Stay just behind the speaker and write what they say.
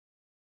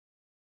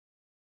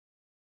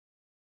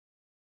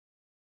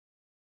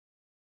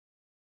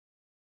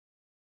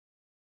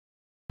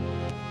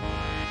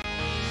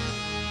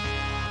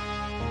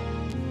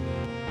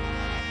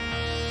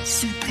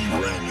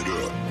Bring it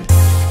up.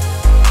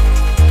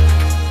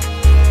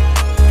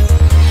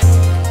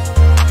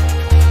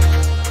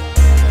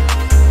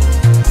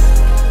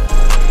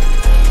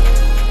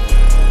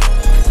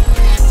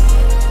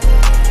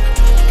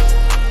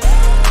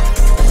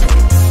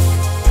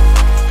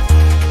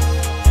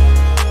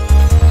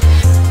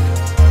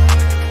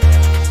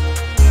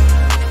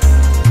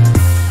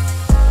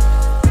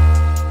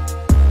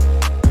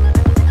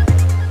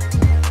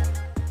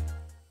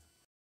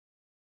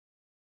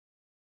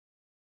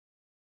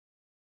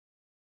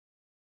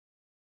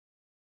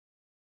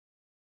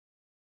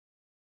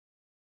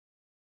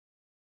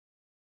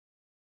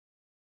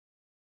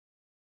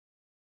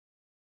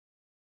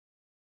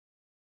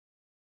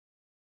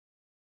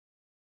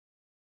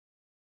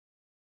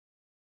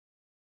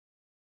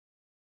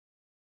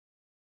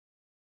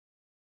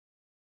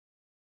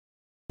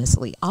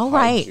 All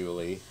right. Hi,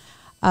 Julie.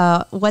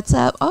 What's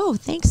up? Oh,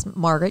 thanks,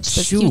 Margaret. That's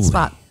a Julie. cute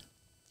spot.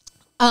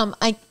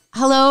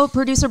 Hello,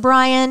 producer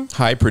Brian.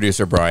 Hi,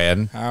 producer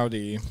Brian.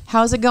 Howdy.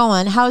 How's it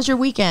going? How's your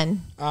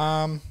weekend?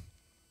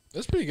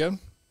 That's pretty good.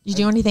 Did you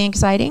do anything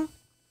exciting?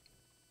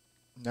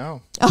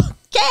 No.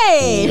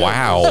 Okay. It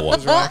Wow.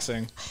 was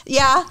relaxing.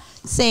 Yeah,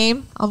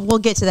 same. We'll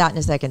get to that in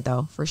a second,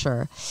 though, for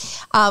sure.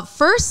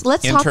 First,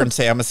 let's talk. Intern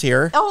Sam is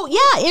here. Oh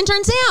yeah,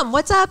 intern Sam.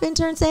 What's up,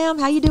 intern Sam?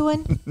 How you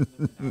doing?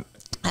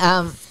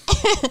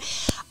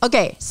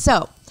 Okay,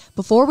 so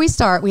before we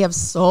start, we have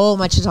so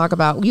much to talk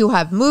about. You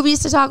have movies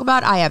to talk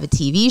about. I have a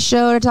TV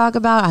show to talk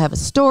about. I have a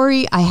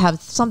story. I have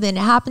something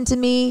that happened to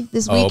me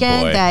this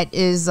weekend boy. that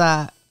is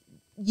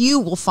you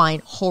will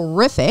find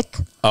horrific.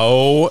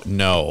 Oh,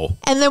 no.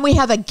 And then we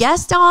have a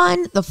guest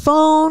on the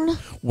phone.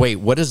 Wait,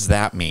 what does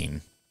that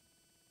mean?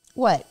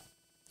 What?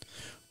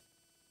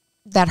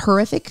 That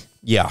horrific?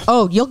 Yeah.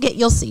 Oh,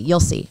 you'll see.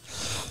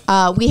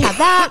 We have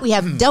that. We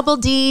have Double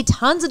D,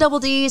 tons of Double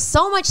D,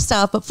 so much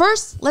stuff. But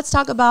first, let's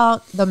talk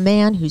about the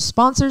man who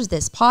sponsors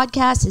this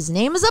podcast. His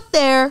name is up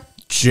there. Well,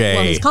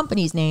 Jay. his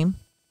company's name.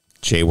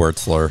 Jay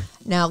Wertzler.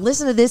 Now,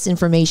 listen to this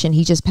information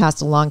he just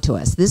passed along to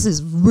us. This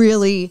is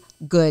really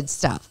good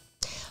stuff.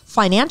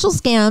 Financial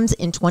scams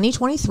in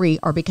 2023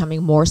 are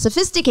becoming more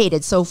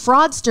sophisticated, so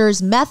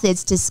fraudsters'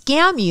 methods to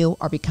scam you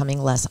are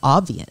becoming less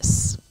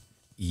obvious.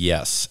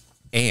 Yes.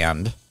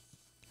 And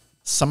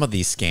some of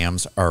these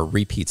scams are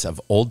repeats of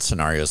old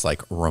scenarios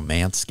like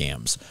romance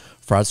scams.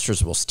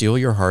 Fraudsters will steal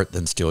your heart,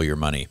 then steal your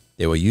money.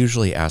 They will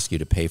usually ask you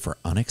to pay for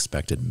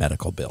unexpected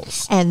medical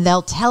bills. And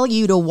they'll tell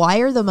you to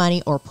wire the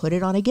money or put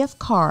it on a gift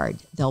card.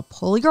 They'll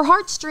pull your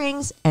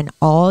heartstrings, and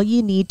all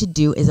you need to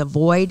do is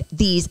avoid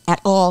these at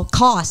all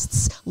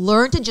costs.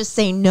 Learn to just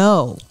say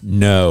no.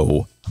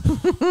 No.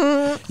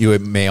 You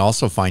may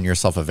also find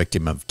yourself a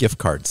victim of gift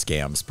card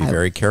scams. Be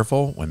very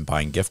careful when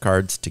buying gift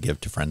cards to give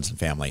to friends and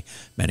family.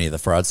 Many of the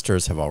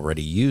fraudsters have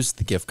already used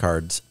the gift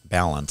card's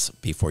balance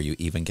before you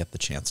even get the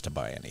chance to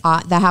buy any.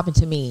 That happened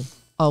to me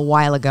a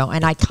while ago,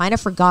 and I kind of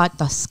forgot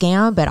the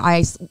scam, but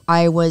I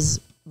was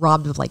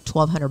robbed of like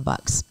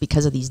 $1,200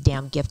 because of these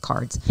damn gift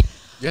cards.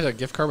 You had a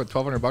gift card with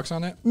 $1,200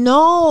 on it?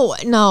 No,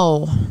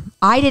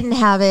 I didn't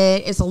have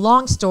it. It's a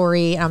long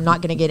story, and I'm not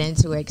going to get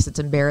into it because it's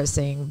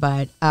embarrassing,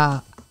 but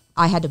I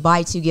had to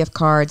buy 2 gift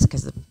cards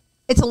because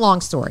it's a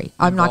long story.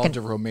 I'm not going to.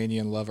 A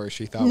Romanian lover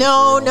she thought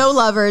No, was real. no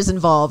lovers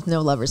involved.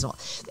 No lovers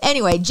involved.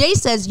 Anyway, Jay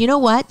says, you know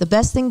what? The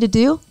best thing to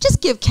do,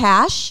 just give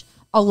cash.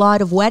 A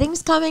lot of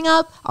weddings coming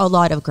up, a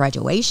lot of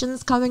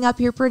graduations coming up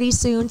here pretty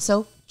soon.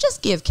 So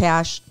just give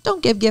cash.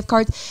 Don't give gift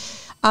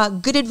cards.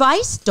 Good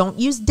advice, don't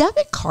use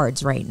debit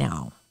cards right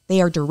now.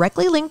 They are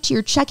directly linked to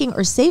your checking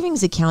or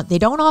savings account. They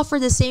don't offer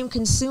the same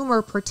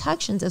consumer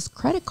protections as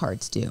credit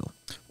cards do.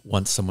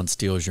 Once someone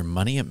steals your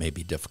money, it may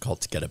be difficult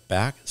to get it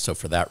back. So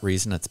for that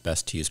reason, it's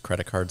best to use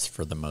credit cards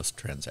for the most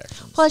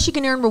transactions. Plus, you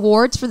can earn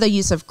rewards for the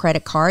use of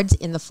credit cards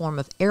in the form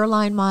of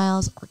airline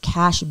miles or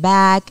cash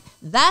back.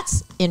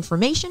 That's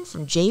information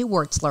from Jay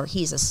Wertzler.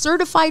 He's a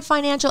certified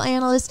financial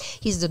analyst.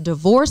 He's a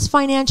divorce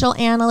financial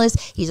analyst.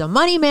 He's a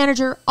money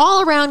manager,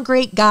 all-around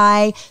great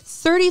guy,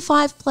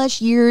 35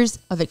 plus years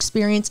of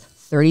experience,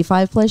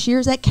 35 plus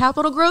years at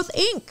Capital Growth,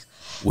 Inc.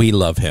 We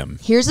love him.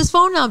 Here's his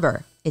phone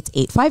number. It's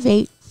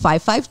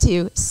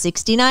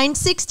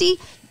 858-552-6960.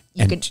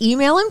 You can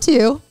email him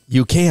too.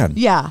 You can.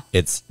 Yeah.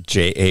 It's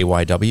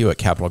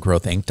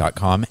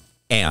jayw@capitalgrowthinc.com.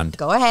 And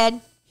Go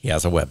ahead. he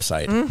has a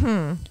website.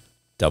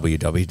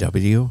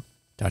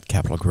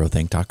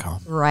 www.capitalgrowthinc.com.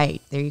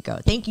 Right. There you go.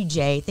 Thank you,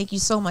 Jay. Thank you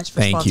so much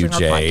for Thank you, sponsoring our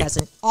Jay. podcast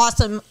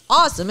and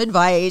awesome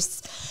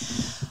advice.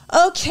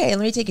 Okay,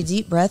 let me take a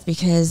deep breath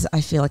because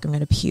I feel like I'm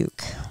going to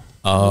puke.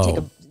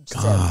 Oh,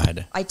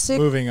 God. I took.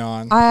 Moving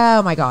on.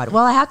 Oh my God.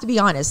 Well, I have to be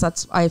honest.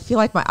 I feel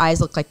like my eyes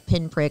look like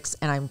pinpricks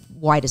and I'm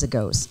white as a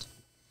ghost.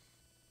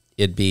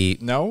 It'd be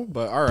No,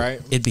 but all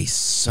right. It'd be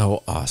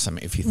so awesome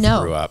if you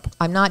No, threw up.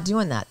 I'm not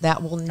doing that.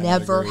 That will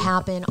never agree.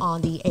 happen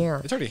on the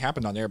air. It's already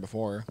happened on air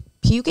before.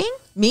 Puking?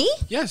 Me?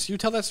 Yes, you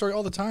tell that story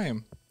all the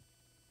time.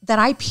 That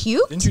I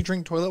puked? Didn't you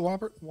drink toilet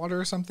water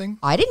or something?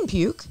 I didn't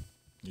puke.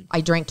 I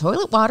drank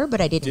toilet water,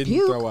 but I didn't Didn't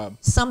puke. throw up.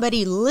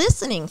 Somebody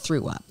listening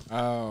threw up.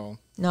 Oh.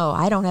 No,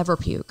 I don't ever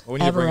puke.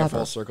 When you ever, bring it ever.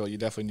 full circle, you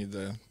definitely need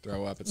to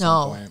throw up at some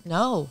No, point.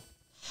 no.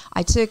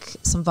 I took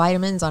some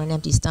vitamins on an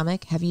empty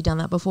stomach. Have you done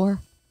that before?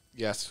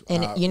 Yes.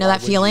 And you know why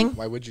that would feeling?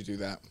 why would you do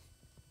that?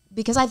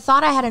 Because I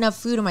thought I had enough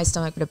food in my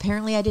stomach, but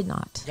apparently I did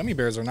not. Gummy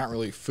bears are not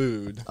really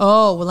food.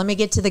 Oh, well, let me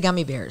get to the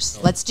gummy bears.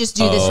 Let's just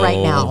do this right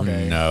now.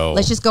 okay. No.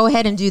 Let's just go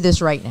ahead and do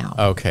this right now.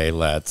 Okay,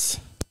 let's.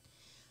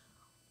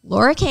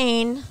 Laura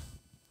Kane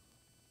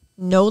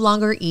no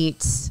longer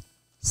eats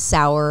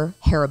sour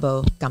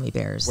Haribo gummy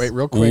bears. Wait,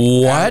 real quick.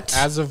 What?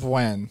 As of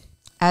when?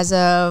 As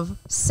of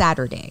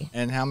Saturday,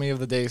 And how many of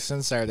the days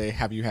since Saturday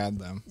have you had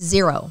them?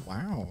 0.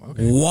 Wow.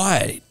 Okay.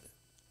 What?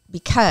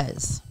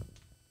 Because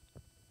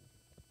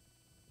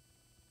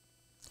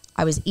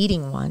I was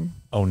eating one,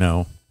 Oh,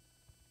 no.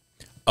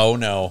 Oh,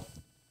 no.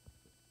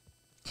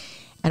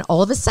 and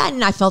all of a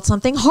sudden I felt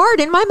something hard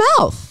in my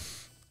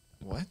mouth.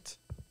 What?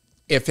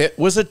 If it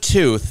was a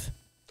tooth.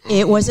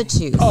 It was a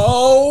tooth.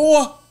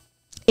 Oh,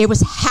 It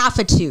was half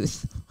a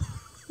tooth.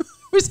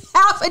 It was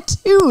half a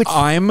tooth.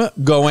 I'm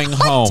going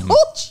home. I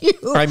told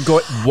you. I'm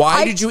going. Why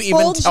I did you even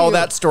told tell you.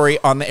 that story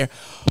on the air?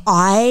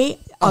 I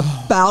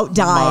about My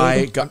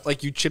died. God.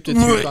 Like you chipped a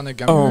tooth on a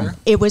gummy bear?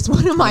 It was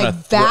one of my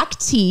gonna back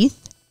teeth.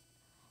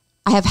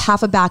 I have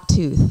half a back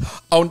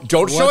tooth. Oh,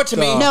 don't show What it to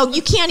the- me. No,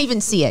 you can't even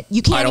see it.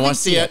 You can't. I don't even wanna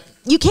see it.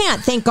 You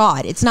can't. Thank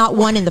God, it's not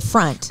one in the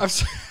front. I'm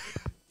sorry.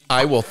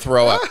 I will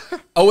throw up.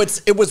 Oh,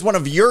 it was one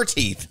of your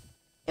teeth.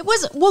 It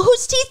was well.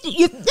 Whose teeth? Did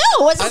you? No,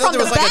 it wasn't I thought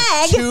from there the was like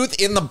bag. a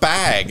tooth in the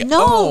bag.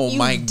 No, oh, you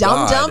my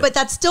dumb God. dumb. But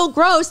that's still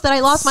gross that I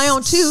lost my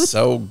own tooth.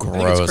 So I think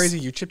gross. it's crazy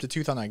you chipped a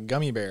tooth on a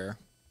gummy bear.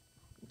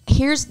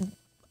 Here's.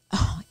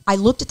 I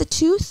looked at the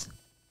tooth,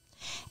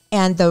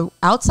 and the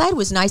outside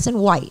was nice and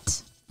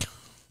white.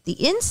 The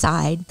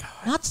inside,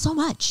 not so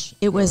much.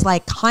 It was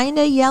like kind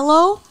of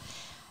yellow,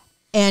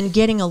 and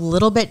getting a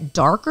little bit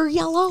darker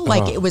yellow.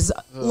 Like it was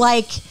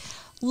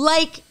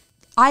like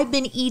I've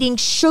been eating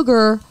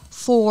sugar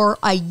for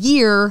a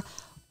year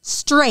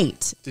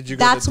straight. Did you go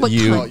That's to what the-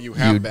 kind- Well, you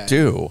have been.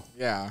 do.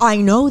 Yeah. I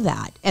know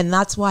that, and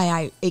that's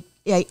why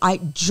I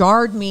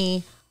jarred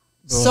me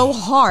so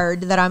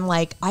hard that I'm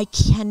like, I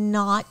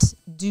cannot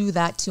do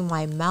that to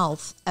my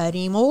mouth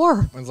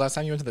anymore. When's the last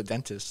time you went to the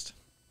dentist?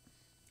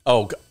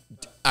 Oh,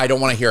 I don't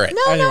want to hear it.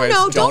 No, Anyways, no,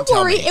 don't don't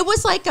tell worry. me. It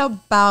was like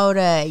about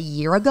a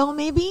year ago,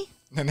 maybe.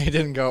 And they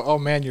didn't go, oh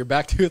man, your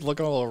back tooth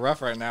looking a little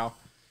rough right now.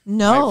 Might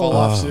No, fall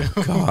off soon.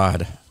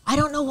 God. I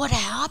don't know what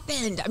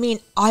happened. I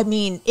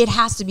mean, it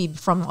has to be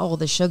from all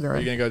the sugar. Are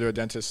you going to go to a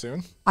dentist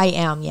soon? I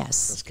am,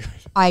 yes. That's good.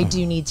 I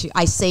do need to.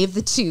 I saved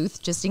the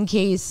tooth just in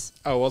case.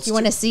 Oh, well, it's You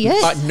want to see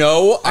it?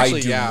 No, Actually,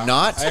 I do yeah.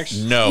 not. I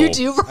actually- no. You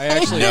do, I right?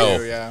 actually No.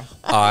 do, yeah.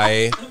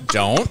 I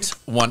don't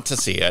want to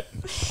see it.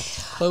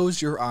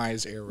 Close your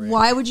eyes, Air Ray.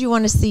 Why would you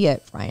want to see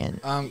it, Ryan?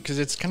 Because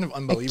it's kind of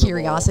unbelievable.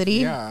 curiosity?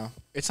 Yeah.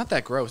 It's not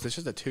that gross. It's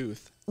just a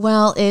tooth.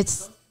 Well,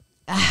 it's.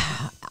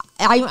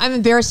 I'm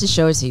embarrassed to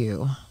show it to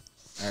you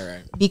All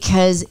right.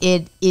 because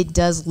it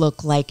does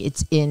look like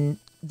it's in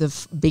the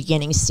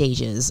beginning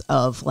stages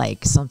of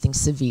like something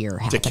severe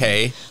happening.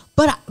 Decay.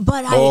 But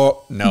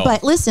Oh, no.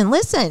 But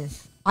listen.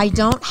 I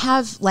don't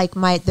have like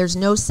there's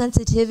no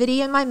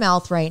sensitivity in my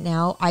mouth right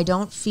now. I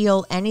don't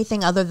feel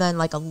anything other than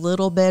like a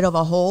little bit of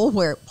a hole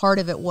where part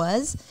of it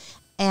was.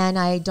 And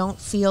I don't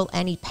feel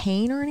any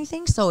pain or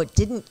anything. So it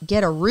didn't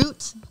get a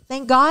root,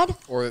 thank God.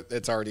 Or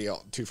it's already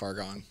too far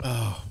gone.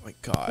 Oh, my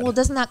God. Well,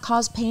 doesn't that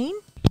cause pain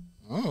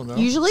I don't know.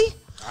 usually?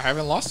 I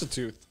haven't lost a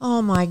tooth.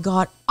 Oh my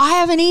God. I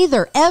haven't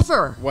either,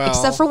 ever. Well,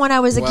 Except for when I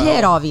was a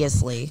kid,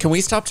 obviously. Can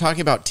we stop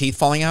talking about teeth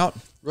falling out?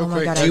 Real Oh my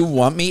quick. God, Do you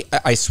want me?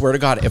 I swear to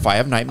God, if I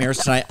have nightmares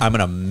tonight, I'm going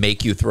to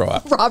make you throw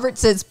up. Robert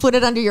says, put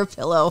it under your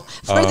pillow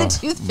for the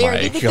tooth fairy.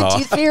 my You think God. the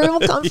tooth fairy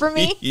will come for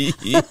me?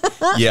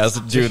 Yes,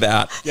 do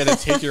that. You had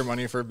to take your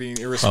money for being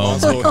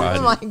irresponsible. God.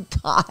 Oh my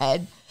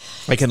God.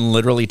 I can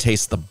literally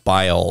taste the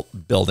bile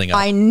building up.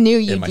 I knew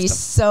in you'd my be stomach.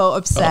 so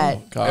upset.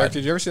 Oh, God. Eric,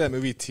 did you ever see that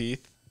movie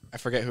Teeth? I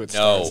forget who it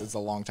No. stars. It's a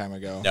long time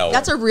ago. No.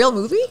 That's a real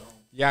movie?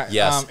 Yeah.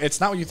 Yes. It's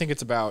not what you think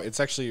it's about. It's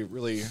actually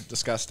really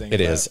disgusting. It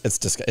but is.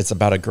 It's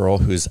about a girl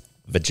whose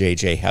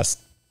vajayjay has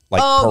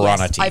like Oh,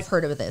 piranha yes. teeth. I've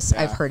heard of this.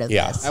 I've heard of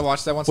Yeah. this. I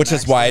watched that once. Which on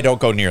is why I accident.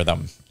 don't go near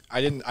them.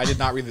 I did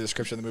not read the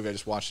description of the movie. I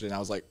just watched it and I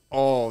was like,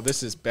 oh,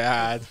 this is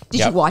bad. Did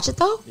Yep. you watch it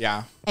though?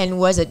 Yeah. And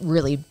was it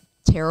really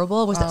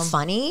terrible? Was it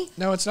funny?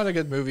 No, it's not a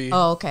good movie.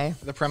 Oh, okay.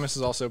 The premise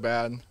is also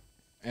bad.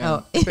 And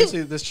Oh. it's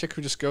basically this chick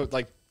who just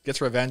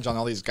gets revenge on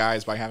all these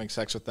guys by having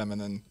sex with them and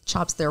then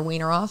Chops their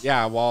wiener off?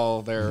 yeah,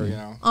 while they're, you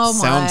know. Oh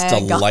Sounds my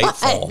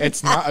delightful. God.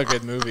 It's not a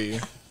good movie.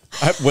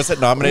 Was it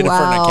nominated for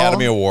an Wow.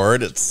 Academy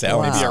Award? It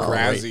sounds Maybe a Wow. great.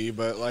 Razzie,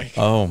 but like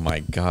Oh my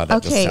God, that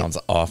Okay. just sounds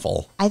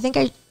awful. I think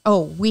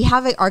we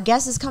have our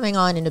guest is coming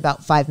on in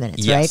about 5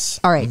 minutes, Yes.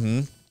 right? All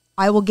right.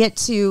 I will get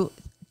to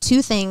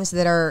two things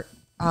that are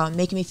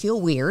making me feel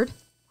weird.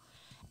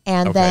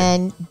 And Okay.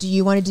 then do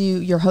you want to do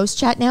your host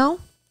chat now?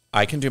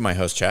 I can do my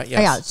host chat. Yes.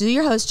 Oh, yeah, do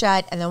your host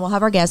chat, and then we'll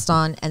have our guest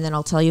on, and then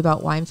I'll tell you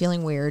about why I'm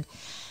feeling weird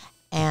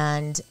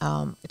and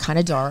kind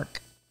of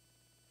dark.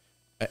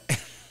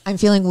 I'm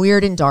feeling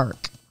weird and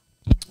dark.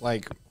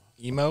 like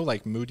emo,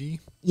 like moody,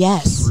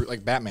 Yes.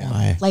 like Batman.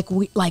 Why?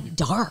 Like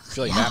dark. I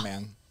feel like Yeah.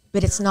 Batman.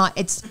 But it's not.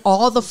 It's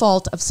all the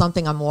fault of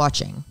something I'm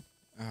watching.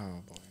 Oh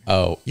boy.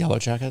 Oh, Yellow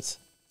Jackets?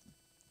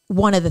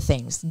 One of the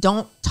things.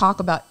 Don't talk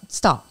about.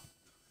 Stop.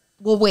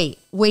 We'll wait.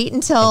 Wait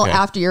until Okay.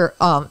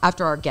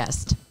 after our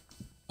guest.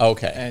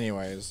 Okay.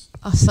 Anyways,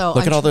 So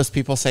Look I'm at all those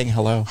people saying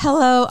hello.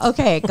 Hello.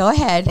 Okay. Go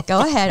ahead. Go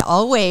ahead.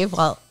 I'll wave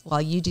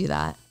while you do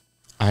that.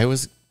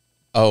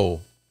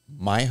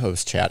 My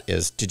host chat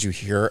is, did you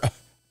hear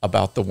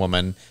about the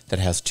woman that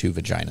has 2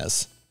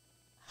 vaginas?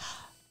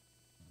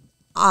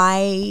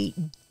 I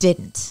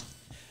didn't.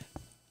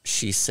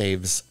 She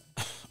saves,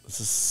 this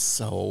is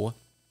so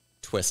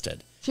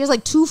twisted. She has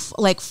like 2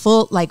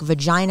 full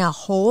vagina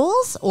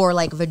holes, or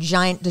like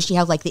vagina. Does she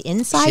have like the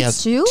insides She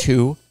has too?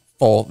 2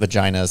 full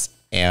vaginas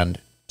and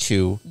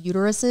 2,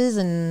 Uteruses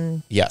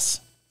and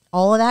yes.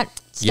 all of that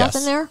stuff Yes.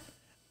 in there.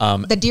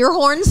 The deer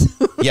horns.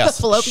 Yes.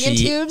 The fallopian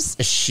tubes.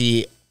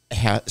 She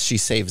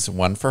saves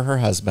one for her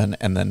husband,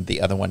 and then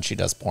the other one she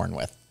does porn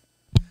with.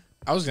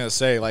 I was gonna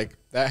say like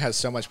that has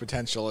so much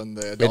potential in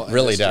the It adult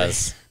really industry.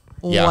 does.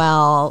 Yeah.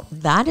 Well,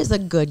 that is a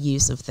good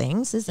use of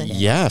things, isn't it?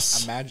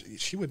 Yes. Imagine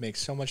she would make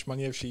so much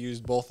money if she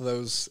used both of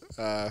those.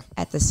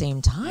 At the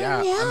same time.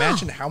 Yeah.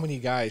 Imagine how many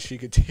guys she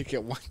could take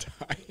at one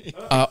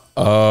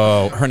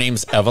time. Her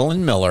name's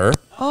Evelyn Miller.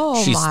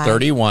 Oh, she's my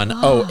 31.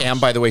 Oh,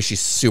 and by the way, she's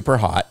super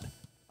hot.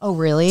 Oh,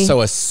 really?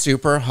 So a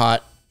super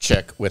hot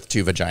chick with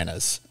 2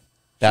 vaginas.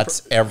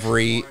 That's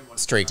every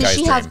straight does guy's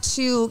she dream. have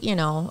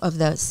 2, of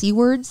the C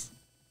words?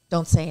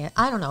 Don't say it.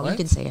 I don't know. You What?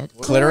 can say it.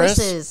 Clitoris?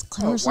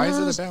 Clitorises. why is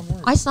it a bad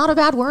word? It's not a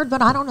bad word,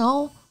 but I don't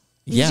know.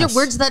 These Yes. are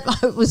words that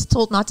I was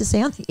told not to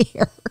say on the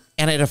air.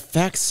 And it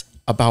affects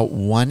about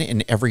 1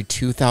 in every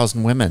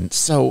 2,000 women.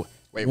 So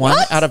Wait, 1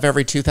 what? out of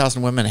every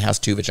 2,000 women has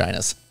 2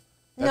 vaginas.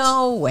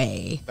 No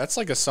way. That's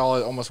like a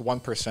solid almost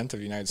 1% of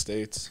the United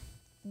States.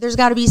 There's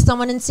got to be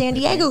someone in San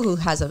Diego who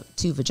has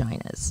 2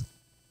 vaginas.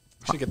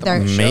 We should get them They're-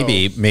 on the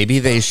show. Maybe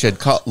they should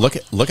call. Look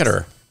at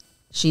her.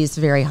 She's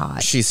very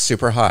hot. She's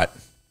super hot.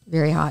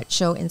 Very hot.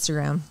 Show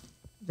Instagram.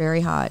 Very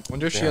hot.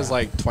 Wonder if she has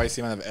like twice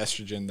the amount of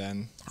estrogen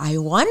then. I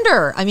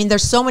wonder. I mean,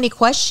 there's so many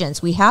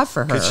questions we have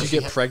for her. Could she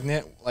get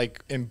pregnant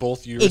like in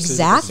both uteruses?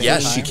 Exactly. At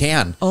the Yes, same she time?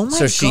 can. Oh my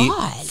so she,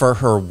 God. for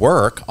her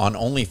work on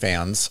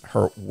OnlyFans,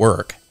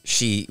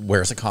 she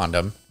wears a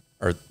condom,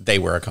 or they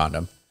wear a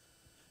condom.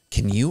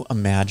 Can you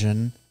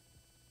imagine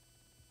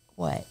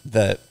What?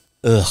 the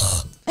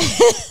ugh?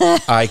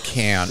 I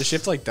can't. Does she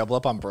have to like double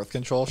up on birth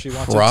control if she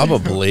wants to?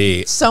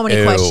 Probably. So many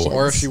Ew. questions.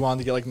 Or if she wanted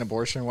to get like an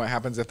abortion, what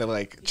happens if they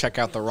like check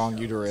out the wrong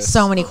uterus?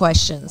 So many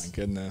questions.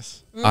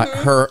 Goodness.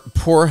 Her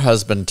poor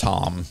husband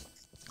Tom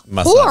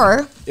must Or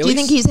not- do you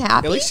think he's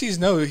happy? At least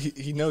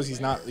he knows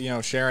he's not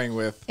sharing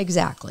with.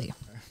 Exactly.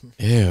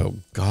 Ew,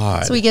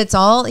 God. So he gets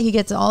all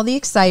the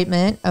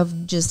excitement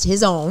of just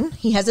his own.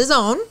 He has his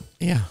own,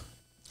 Yeah.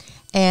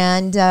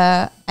 and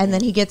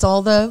then he gets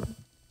all the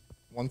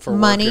One for work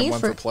money and one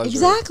for pleasure.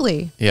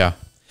 exactly. Yeah.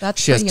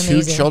 That's she has pretty 2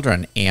 amazing.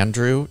 children,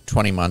 Andrew,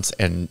 20 months,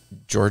 and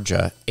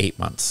Georgia, 8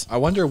 months. I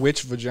wonder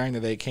which vagina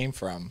they came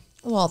from.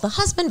 Well, the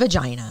husband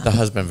vagina. The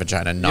husband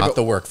vagina, not but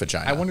the work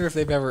vagina. I wonder if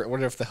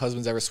the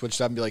husband's ever switched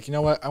up and be like, you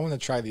know what, I want to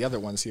try the other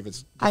one, see if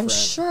it's different. I'm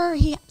sure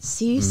he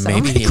so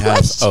Maybe many he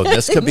has. Oh,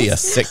 this could be a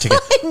questions. sick ticket.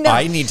 know.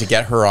 I need to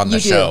get her on the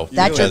You do. show.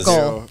 That's your because-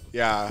 goal.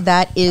 Yeah.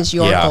 That is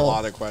your Yeah. A goal.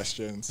 lot of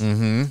questions.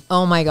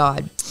 Oh my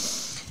God.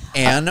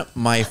 And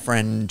my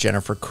friend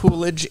Jennifer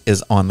Coolidge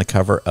is on the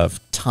cover of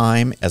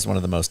Time as one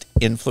of the most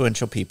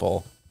influential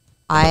people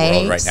in the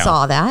world I right now.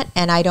 saw that,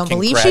 and I don't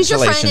believe she's your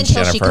friend Congratulations,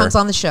 until she Jennifer. comes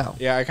on the show.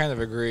 Yeah, I kind of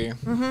agree.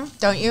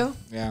 Don't you?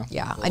 Yeah.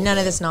 Yeah. And none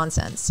of this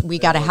nonsense. We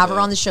got to have her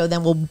on the show,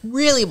 then we'll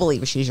really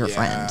believe she's your Yeah.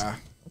 friend.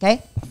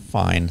 Okay?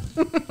 Fine.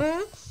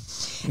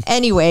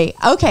 Anyway,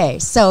 okay.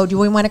 So do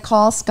we want to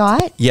call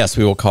Scott? Yes,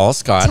 we will call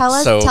Scott. Tell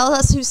So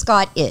us who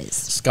Scott is.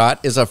 Scott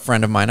is a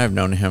friend of mine. I've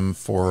known him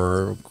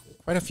for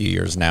quite a few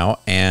years now,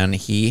 and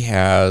he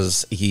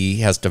has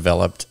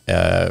developed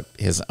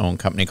his own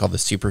company called the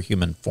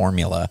Superhuman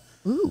Formula.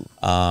 Ooh.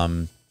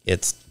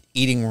 It's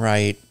eating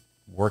right,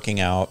 working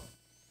out.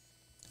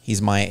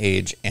 He's my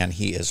age, and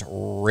he is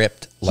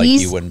ripped like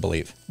He's- you wouldn't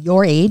believe.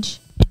 Your age?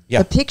 Yeah.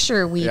 The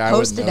picture we Yeah, I wouldn't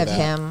posted know of that.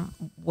 him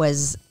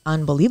was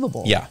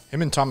unbelievable. Yeah.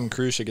 Him and Tom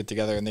Cruise should get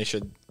together and they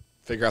should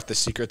figure out the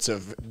secrets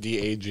of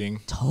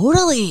de-aging.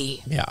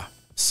 Totally. Yeah.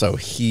 So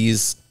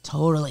he's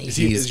Totally.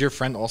 Is your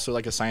friend also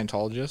like a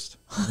Scientologist?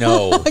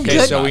 no. Okay,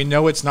 he's so not. we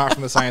know it's not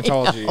from the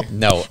Scientology.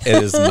 No,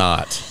 it is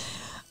not.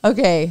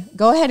 Okay,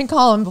 go ahead and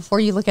call him before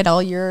you look at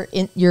all your.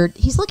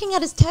 He's looking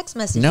at his text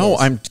messages. No,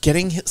 I'm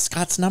getting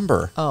Scott's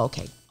number. Oh,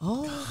 okay.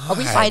 Oh, are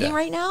we God. fighting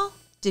right now?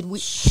 Did we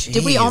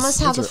Jeez. almost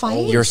have a Kids are fight?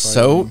 always-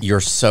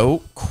 You're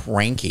so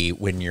cranky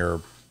when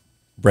you're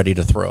ready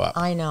to throw up.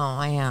 I know,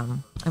 I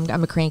am.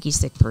 I'm a cranky,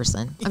 sick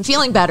person. I'm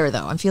feeling better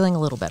though. I'm feeling a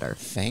little better.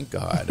 Thank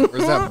God.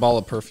 Where's that ball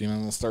of perfume? I'm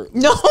gonna start.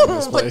 No, listing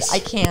this but place. I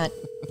can't.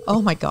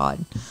 Oh my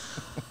God.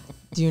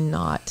 Do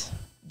not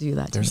do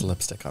that. There's to me.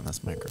 lipstick on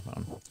this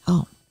microphone.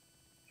 Oh,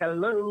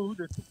 Hello,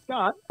 this is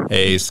Scott.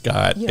 Hey,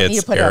 Scott. you don't need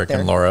It's to put it up Eric there.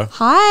 and Laura.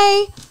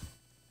 Hi.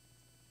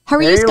 How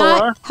are you, Hey, Scott?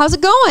 Laura. How's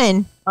it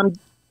going?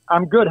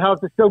 I'm good.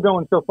 How's the show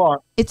going so far?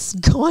 It's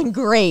going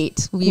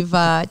great. We've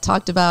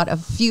talked about a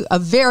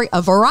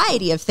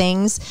variety of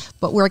things,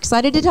 but we're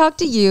excited to talk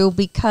to you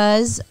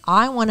because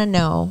I want to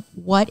know,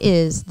 what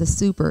is the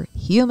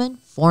superhuman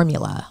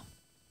formula?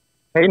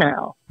 Hey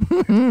now.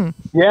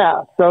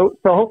 Yeah. So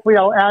hopefully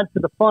I'll add to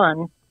the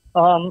fun.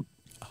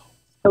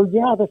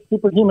 The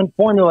superhuman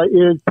formula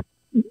is,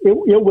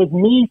 it was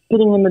me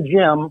sitting in the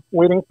gym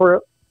waiting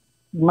for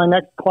my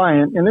next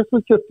client. And this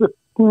was just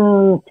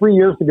 3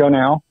 years ago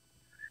now.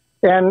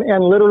 And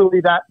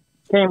literally that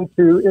came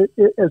to,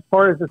 as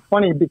far as it's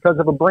funny, because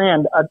of a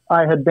brand,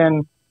 I had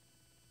been,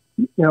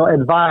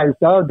 advised,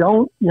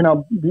 don't, you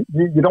don't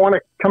want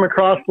to come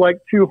across like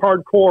too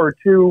hardcore,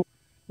 too,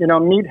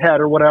 meathead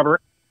or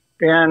whatever.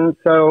 And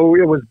so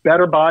it was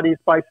Better Bodies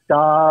by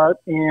Scott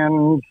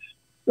and,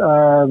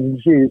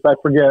 I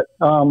forget.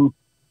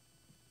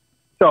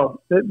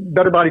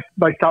 Better Bodies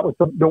by Scott was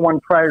the one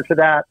prior to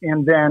that.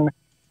 And then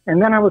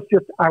I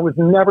was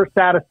never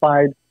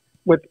satisfied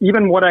with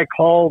even what I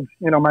called,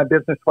 my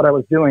business, what I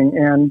was doing.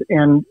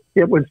 And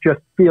it was just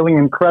feeling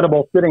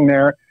incredible sitting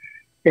there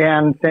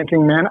and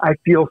thinking, man, I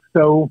feel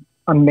so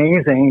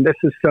amazing. This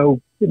is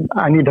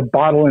I need to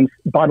bottle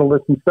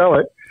this and sell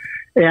it.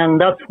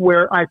 And that's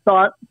where I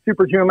thought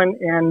superhuman.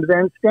 And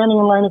then standing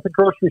in line at the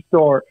grocery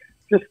store,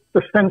 just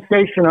the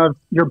sensation of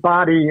your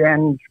body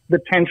and the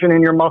tension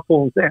in your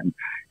muscles and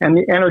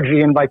the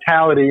energy and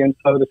vitality. And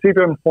so the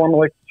superhuman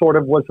formula sort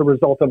of was the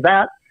result of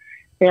that.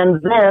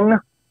 And then,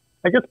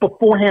 I guess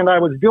beforehand I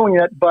was doing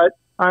it, but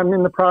I'm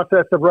in the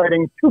process of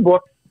writing 2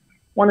 books.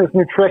 One is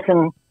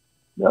nutrition,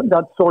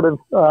 that sort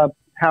of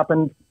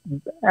happened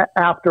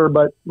after,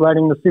 but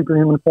writing the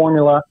superhuman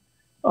formula,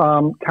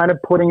 kind of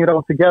putting it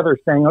all together,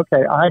 saying,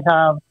 okay, I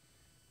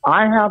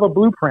have a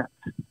blueprint,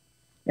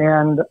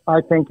 and I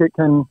think it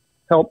can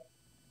help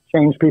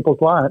change people's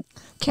lives.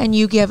 Can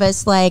you give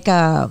us like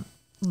a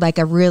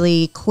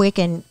really quick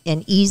and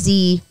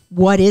easy,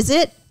 what is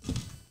it?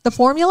 The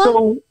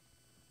formula?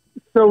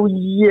 So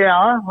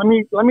yeah, let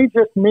me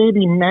just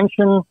maybe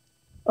mention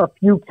a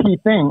few key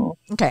things.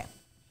 Okay.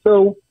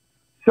 So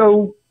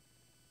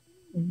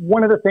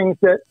one of the things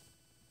that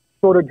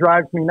sort of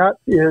drives me nuts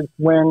is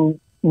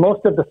when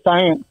most of the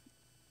science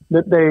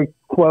that they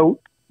quote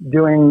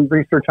doing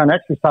research on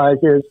exercise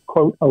is,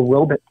 quote,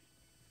 aerobic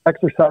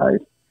exercise.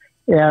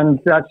 And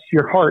that's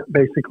your heart,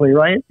 basically,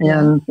 right?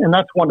 Yeah. And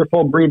that's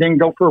wonderful, breathing,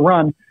 go for a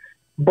run.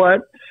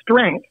 But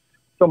strength,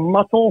 so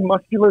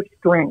muscular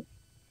strength,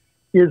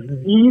 is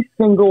the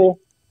single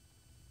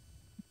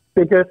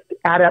biggest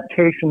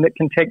adaptation that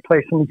can take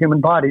place in the human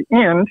body.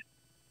 And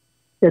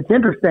it's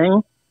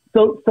interesting.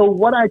 So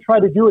what I try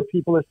to do with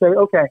people is say,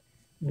 okay,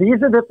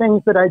 these are the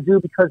things that I do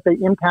because they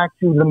impact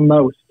you the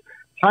most.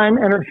 Time,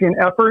 energy, and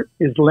effort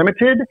is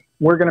limited.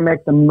 We're going to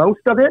make the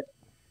most of it.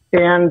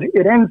 And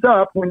it ends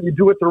up, when you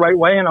do it the right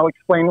way, and I'll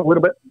explain a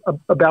little bit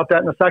about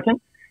that in a second.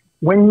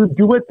 When you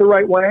do it the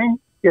right way,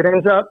 it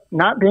ends up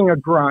not being a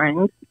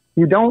grind.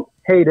 You don't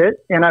hate it.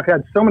 And I've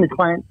had so many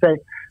clients say,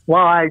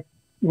 well, I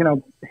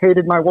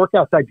hated my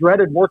workouts. I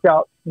dreaded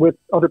workouts with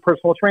other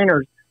personal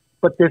trainers,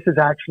 but this is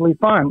actually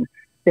fun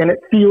and it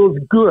feels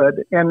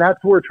good. And that's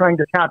what we're trying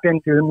to tap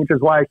into, which is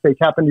why I say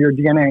tap into your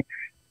DNA,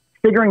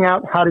 figuring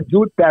out how to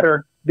do it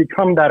better,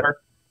 become better,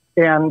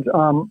 and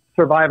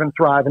survive and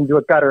thrive and do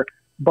it better.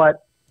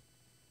 But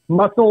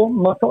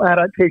muscle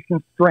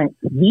adaptation, strength,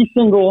 the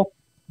single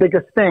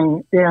biggest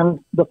thing. And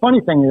the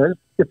funny thing is,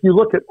 if you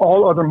look at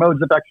all other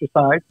modes of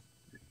exercise,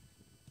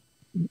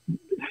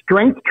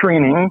 strength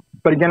training,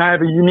 but again, I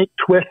have a unique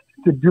twist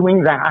to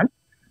doing that.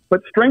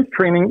 But strength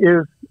training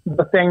is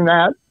the thing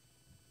that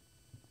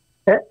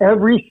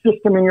every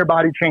system in your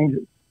body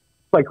changes.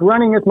 Like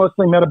running is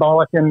mostly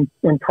metabolic and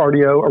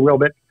cardio,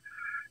 aerobic.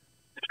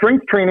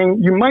 Strength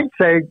training, you might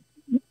say,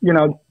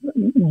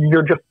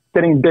 you're just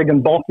getting big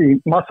and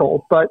bulky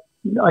muscle, but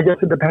I guess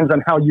it depends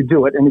on how you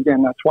do it. And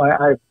again, that's why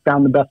I've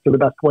found the best of the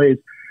best ways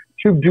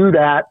to do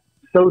that,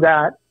 so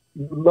that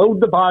you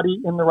load the body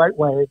in the right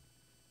way.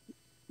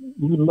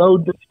 You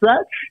load the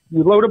stretch,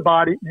 you load a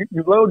body,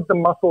 you load the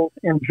muscles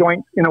and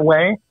joints in a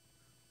way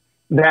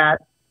that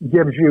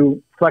gives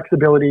you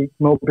flexibility,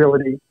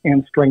 mobility,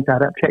 and strength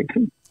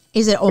adaptation.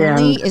 Is it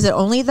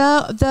only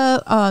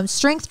the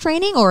strength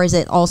training, or is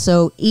it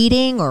also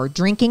eating or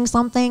drinking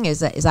something? Is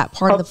that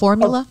part of the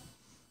formula?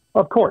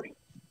 Of course.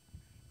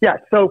 Yeah.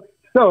 So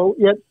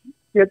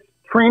it's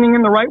training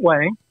in the right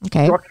way,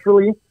 okay.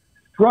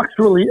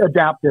 structurally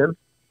adaptive,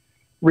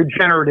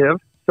 regenerative.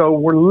 So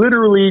we're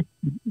literally,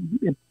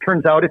 it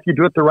turns out, if you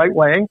do it the right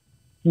way,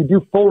 you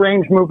do full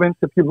range movements,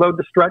 if you load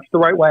the stretch the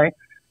right way,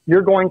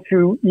 you're going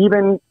to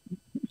even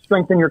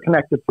strengthen your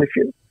connective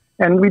tissue.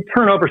 And we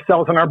turn over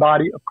cells in our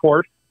body, of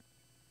course,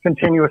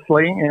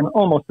 continuously, and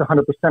almost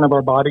 100% of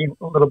our body,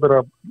 a little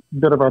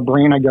bit of our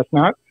brain, I guess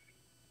not.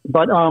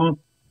 But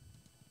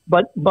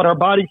our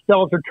body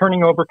cells are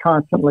turning over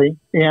constantly.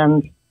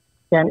 And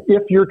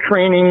if you're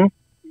training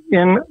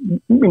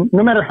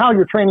no matter how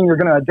you're training, you're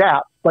going to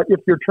adapt. But if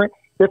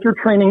you're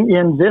training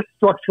in this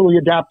structurally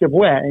adaptive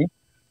way,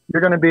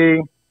 you're going to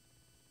be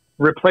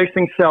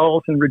replacing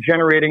cells and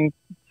regenerating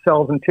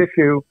cells and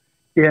tissue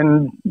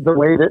in the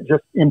way that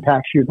just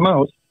impacts you the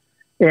most.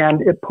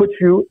 And it puts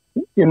you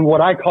in what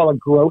I call a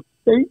growth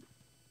state,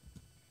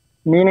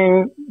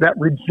 meaning that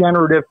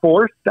regenerative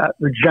force, that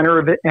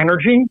regenerative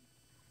energy,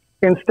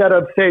 instead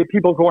of, say,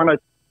 people go on a,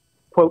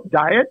 quote,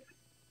 diet,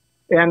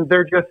 and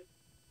they're just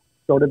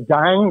sort of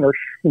dying, they're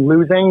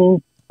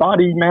losing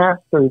body mass,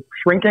 they're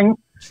shrinking.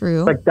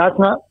 True. Like that's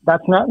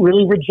not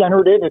really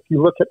regenerative if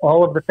you look at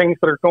all of the things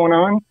that are going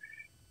on.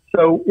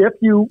 So if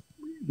you,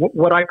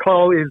 what I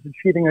call is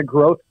achieving a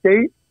growth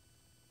state,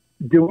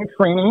 doing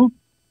training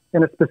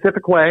in a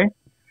specific way,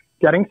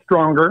 getting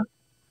stronger,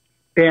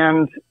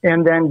 and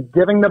then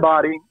giving the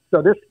body.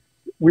 So this,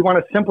 we want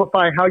to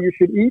simplify how you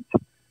should eat.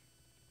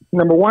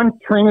 Number one,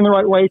 train in the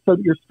right way so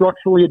that you're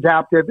structurally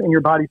adaptive and your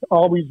body's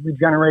always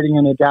regenerating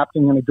and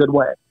adapting in a good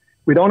way.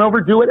 We don't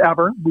overdo it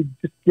ever. We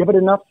just give it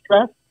enough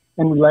stress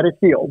and we let it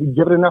heal. We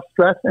give it enough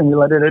stress and we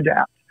let it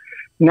adapt.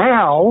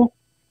 Now,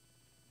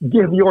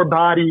 give your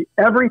body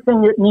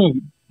everything it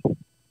needs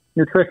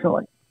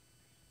nutritionally.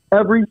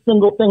 Every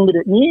single thing that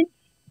it needs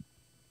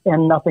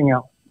and nothing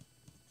else.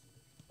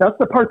 That's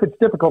the part that's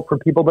difficult for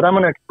people, but I'm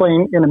going to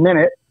explain in a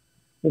minute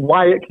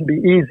why it can be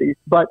easy.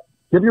 But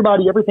give your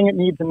body everything it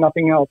needs and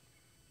nothing else.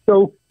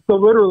 So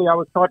literally, I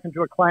was talking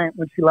to a client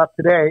when she left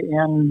today,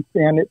 and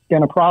it's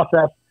been a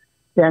process.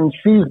 And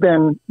she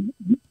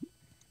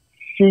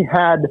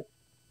had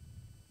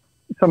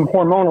some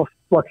hormonal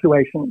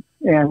fluctuations,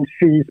 and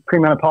she's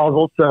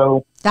premenopausal.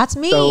 So that's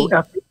me. So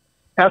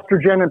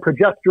estrogen and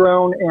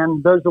progesterone,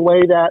 and there's a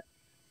way that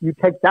you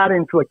take that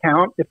into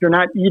account. If you're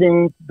not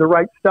eating the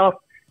right stuff,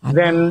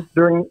 then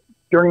during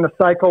the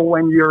cycle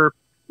when your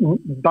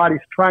body's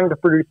trying to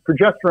produce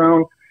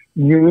progesterone,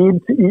 you need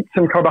to eat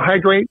some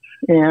carbohydrates,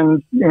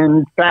 and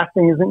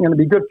fasting isn't going to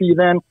be good for you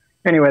then.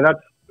 Anyway,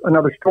 that's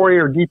another story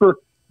or deeper.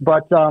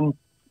 But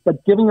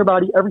giving your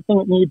body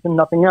everything it needs and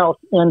nothing else.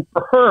 And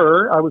for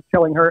her, I was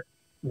telling her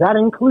that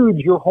includes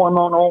your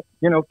hormonal,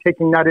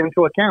 taking that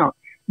into account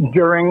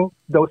during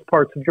those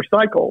parts of your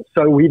cycle.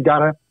 So we've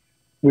got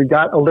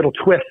a little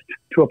twist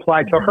to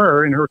apply to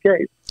her in her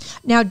case.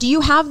 Now, do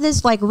you have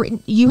this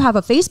you have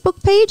a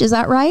Facebook page? Is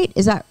that right?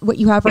 Is that what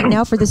you have right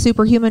now for the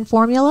Superhuman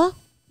Formula?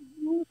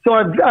 So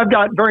I've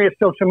got various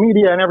social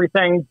media and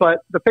everything, but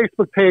the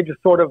Facebook page is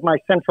sort of my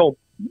central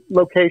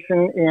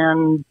location,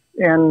 and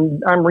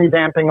I'm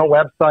revamping a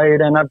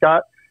website, and I've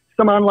got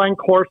some online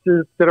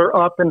courses that are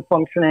up and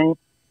functioning.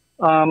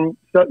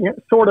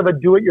 Sort of a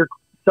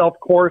do-it-yourself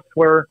course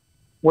where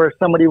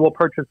somebody will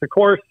purchase the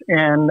course,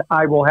 and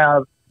I will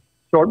have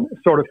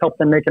sort of help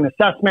them make an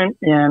assessment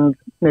and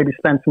maybe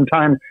spend some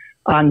time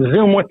on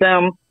Zoom with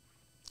them.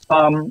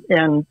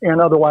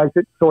 And otherwise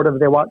it's sort of,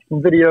 they watch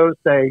some videos,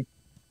 they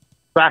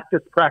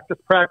practice,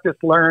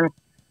 learn.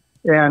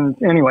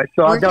 And anyway,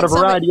 so I've got a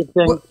variety of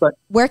things, but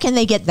where can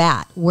they get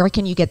that? Where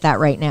can you get that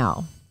right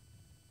now?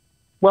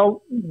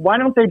 Well, why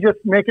don't they just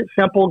make it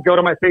simple? Go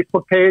to my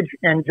Facebook page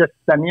and just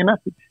send me a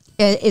message.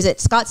 Is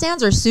it Scott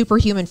Sands or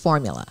Superhuman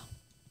Formula?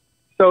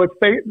 So it's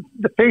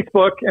the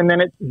Facebook, and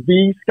then it's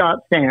The Scott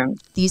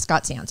Sands. The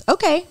Scott Sands.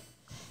 Okay.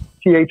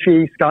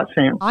 THE Scott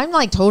Sands. I'm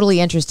totally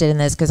interested in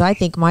this because I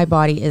think my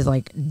body is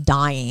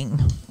dying.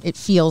 It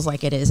feels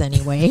like it is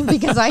anyway,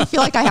 because I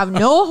feel like I have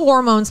no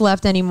hormones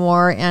left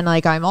anymore, and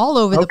I'm all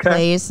over the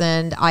place,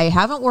 and I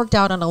haven't worked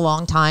out in a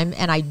long time,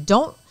 and I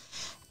don't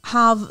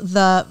have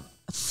the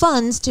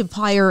funds to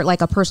hire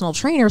a personal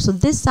trainer. So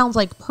this sounds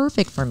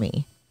perfect for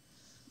me.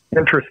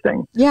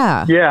 Interesting.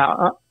 Yeah.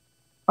 Yeah.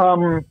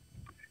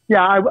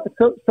 Yeah.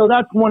 So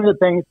that's one of the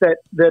things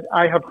that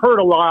I have heard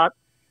a lot,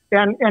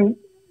 and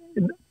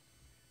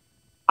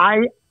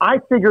I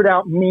figured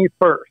out me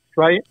first,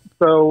 right?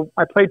 So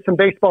I played some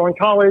baseball in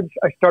college.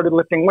 I started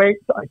lifting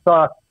weights. I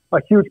saw a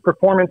huge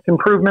performance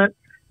improvement,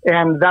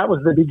 and that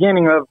was the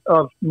beginning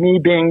of me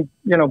being,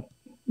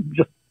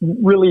 just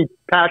really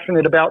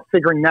passionate about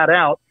figuring that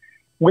out,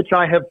 which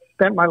I have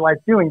spent my life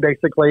doing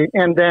basically.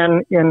 And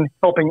then in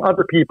helping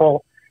other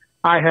people,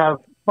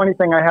 funny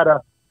thing, I had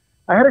a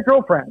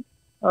girlfriend,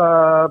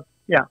 I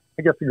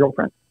guess a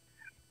girlfriend,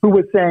 who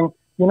was saying,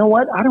 you know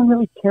what? I don't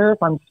really care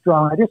if I'm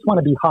strong. I just want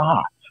to be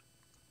hot.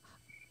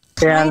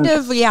 Kind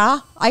of,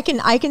 yeah. I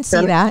can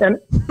see that.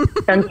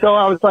 And so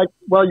I was like,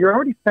 well, you're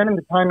already spending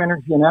the time,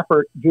 energy, and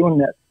effort doing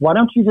this. Why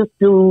don't you just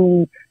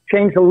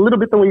change a little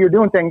bit the way you're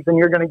doing things, and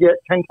you're going to get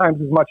 10 times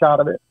as much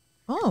out of it.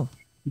 Oh.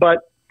 But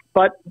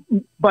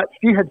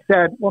she had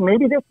said, well,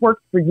 maybe this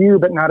works for you,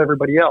 but not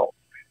everybody else.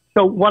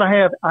 So what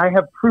I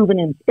have proven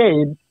in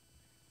spades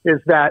is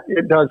that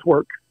it does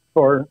work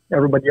for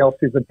everybody else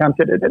who's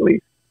attempted it, at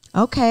least.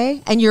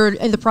 Okay. And you're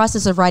in the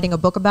process of writing a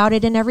book about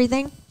it and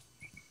everything?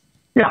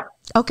 Yeah.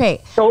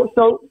 Okay. So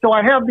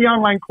I have the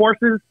online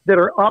courses that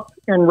are up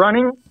and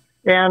running,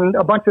 and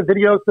a bunch of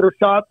videos that are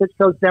shot that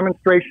shows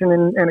demonstration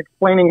and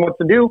explaining what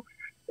to do.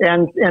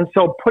 And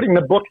so putting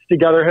the books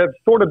together has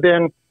sort of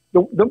been,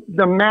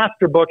 the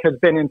master book has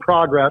been in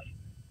progress.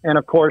 And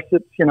of course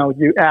it's,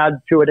 you add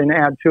to it.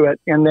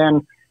 And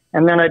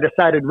then I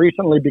decided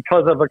recently,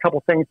 because of a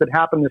couple things that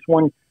happened, this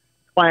one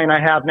client I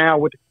have now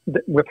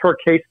with her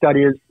case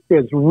study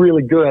is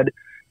really good.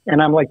 And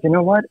I'm like, you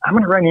know what? I'm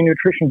going to write a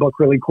nutrition book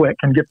really quick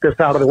and get this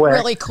out of the way.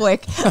 Really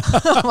quick.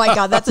 Oh my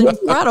God, that's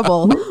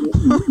incredible.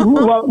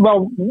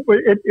 well,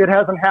 it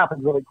hasn't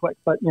happened really quick,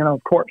 but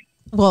of course.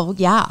 Well,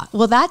 yeah.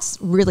 Well, that's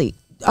really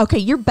okay.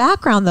 Your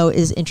background though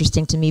is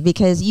interesting to me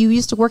because you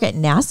used to work at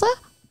NASA.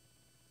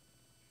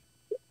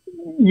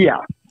 Yeah.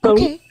 So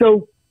Okay.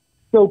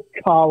 so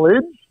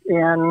college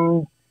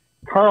and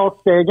Carl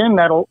Sagan.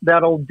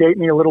 That'll date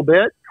me a little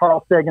bit.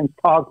 Carl Sagan's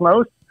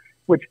Cosmos,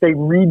 which they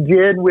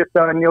redid with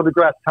Neil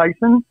deGrasse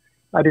Tyson.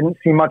 I didn't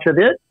see much of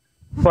it,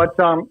 but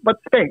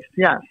space,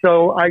 yeah.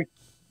 So I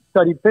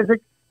studied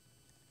physics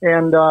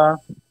and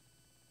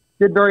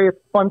did various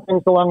fun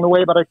things along the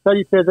way, but I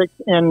studied physics,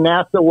 and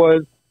NASA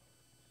was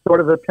sort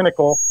of the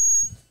pinnacle.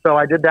 So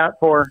I did that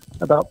for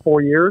about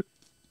 4 years,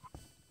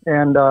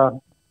 and I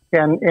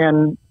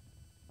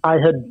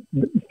had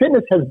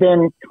fitness has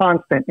been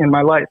constant in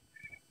my life.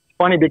 It's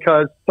funny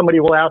because somebody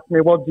will ask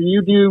me, "Well, do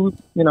you do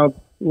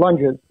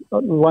lunges?"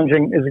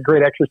 Lunging is a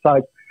great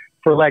exercise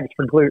for legs,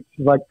 for glutes.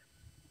 It's like,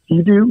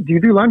 do you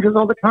do lunges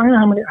all the time?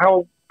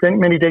 How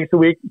many days a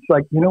week? It's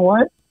like, you know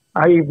what?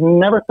 I've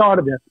never thought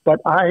of this, but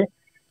I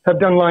have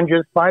done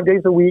lunges 5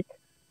 days a week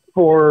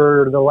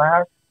for the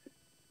last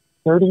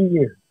 30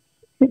 years.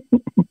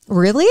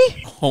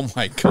 Really? Oh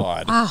my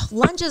God.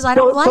 Lunges. I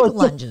don't like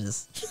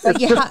lunges. It's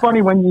just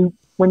funny when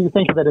you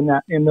think of it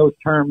in those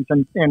terms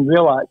and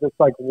realize it's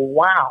like,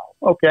 wow,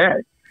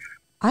 okay.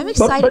 I'm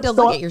excited to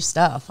look at your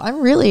stuff. I'm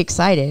really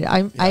excited.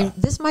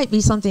 This might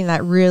be something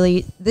that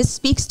really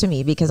speaks to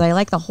me because I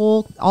like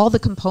all the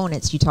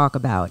components you talk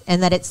about,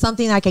 and that it's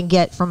something I can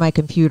get from my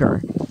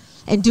computer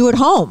and do at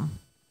home.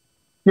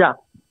 Yeah.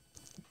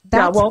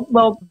 That's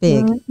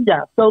big.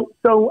 Yeah.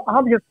 So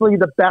obviously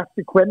the best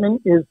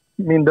equipment is,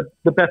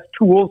 the best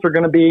tools are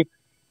going to be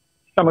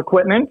some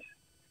equipment.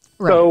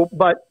 Right. So,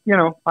 but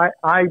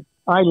I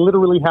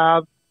literally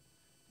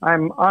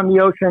I'm on the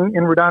ocean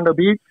in Redondo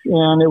Beach,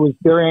 and it was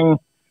during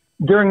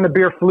the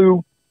beer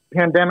flu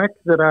pandemic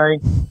that I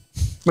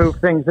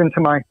moved things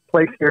into my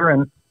place here.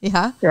 And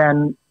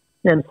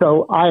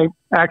so I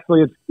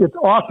actually, it's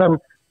awesome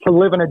to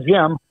live in a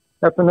gym.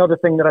 That's another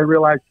thing that I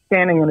realized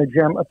standing in a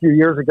gym a few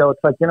years ago.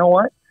 It's like, you know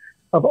what?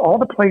 Of all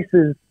the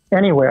places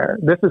anywhere,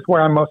 this is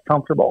where I'm most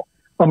comfortable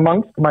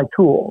amongst my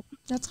tools.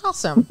 That's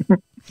awesome.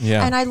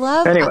 Yeah. And I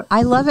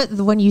love it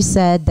when you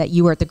said that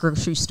you were at the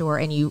grocery store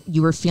and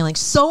you were feeling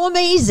so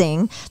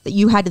amazing that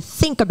you had to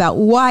think about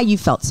why you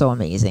felt so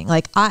amazing.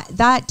 Like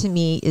that to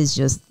me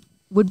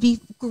would be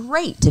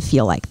great to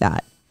feel like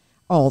that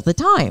all the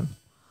time.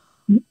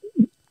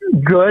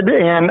 Good.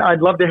 And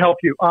I'd love to help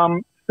you.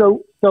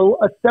 So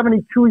a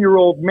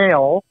 72-year-old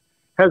male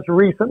has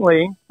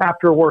recently,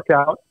 after a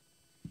workout,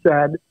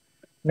 said,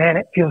 "Man,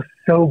 it feels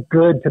so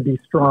good to be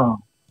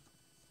strong."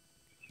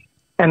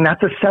 And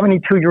that's a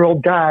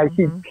 72-year-old guy.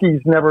 Mm-hmm.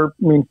 He's never,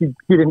 he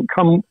didn't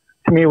come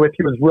to me with,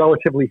 he was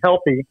relatively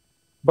healthy,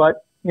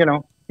 but,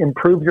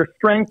 improve your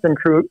strength,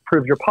 improve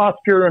your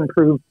posture,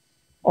 improve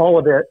all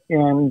of it.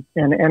 And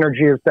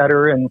energy is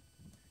better and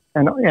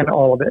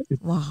all of it.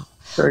 Wow.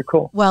 Very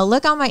cool. Well,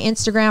 look on my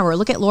Instagram or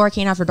look at Laura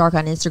Kane After Dark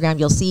on Instagram.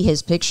 You'll see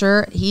his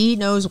picture. He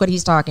knows what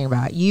he's talking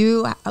about.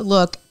 You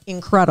look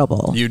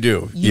incredible. You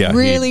do. You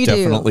really he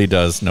definitely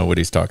does know what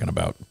he's talking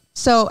about.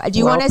 So do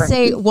you want to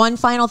say one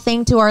final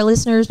thing to our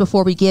listeners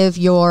before we give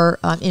your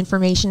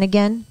information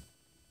again?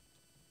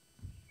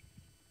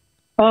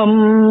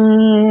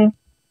 I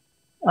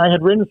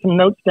had written some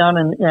notes down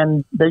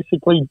and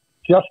basically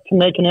just to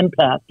make an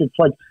impact. It's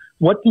like,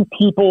 what do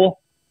people,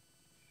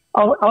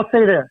 I'll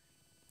say this,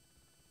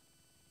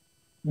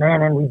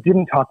 man, and we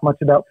didn't talk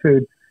much about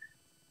food.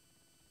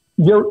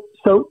 So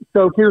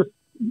here's,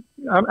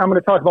 I'm going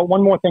to talk about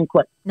one more thing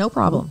quick. No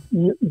problem.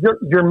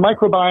 Your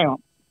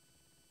microbiome.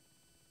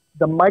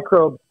 The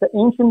microbes, the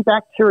ancient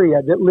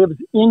bacteria that lives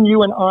in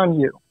you and on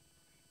you.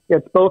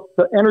 It's both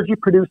the energy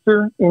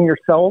producer in your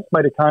cells,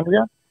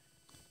 mitochondria,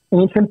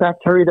 ancient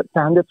bacteria that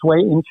found its way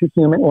into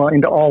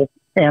into all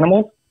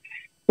animals,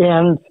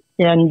 and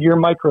your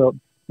microbes,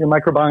 your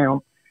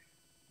microbiome.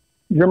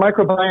 Your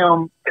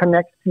microbiome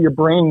connects to your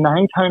brain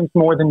 9 times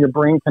more than your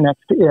brain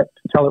connects to it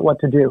to tell it what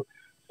to do.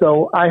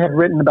 So I had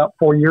written about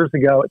 4 years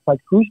ago, it's like,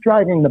 who's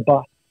driving the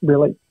bus,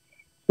 really?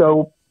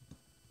 So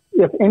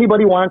if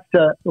anybody wants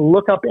to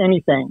look up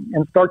anything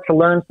and start to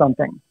learn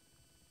something,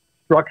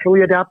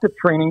 structurally adaptive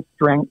training,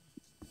 strength,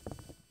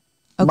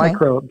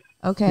 microbes,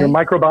 your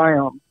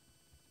microbiome.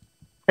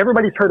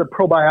 Everybody's heard of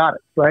probiotics,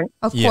 right?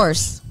 Of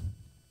course.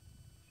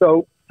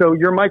 So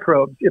your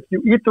microbes, if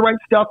you eat the right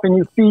stuff and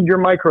you feed your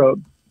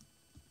microbes,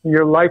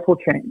 your life will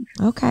change.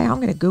 Okay, I'm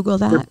going to Google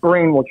that. Your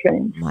brain will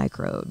change.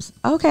 Microbes.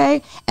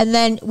 Okay. And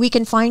then we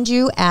can find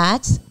you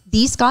at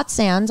The Scott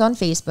Sands on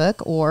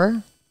Facebook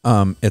or...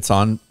 It's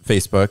on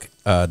Facebook,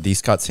 The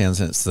Scott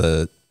Sands,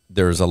 and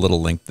there's a little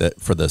link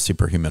for the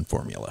Superhuman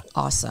Formula.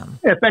 Awesome.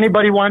 If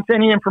anybody wants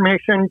any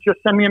information,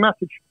 just send me a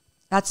message.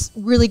 That's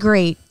really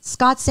great.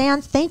 Scott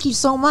Sands, thank you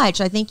so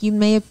much. I think you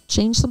may have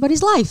changed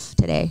somebody's life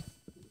today.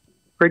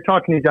 Great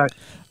talking to you guys.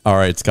 All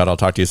right, Scott, I'll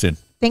talk to you soon.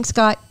 Thanks,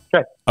 Scott.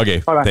 Okay. Okay,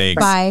 Bye-bye.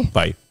 thanks. Bye.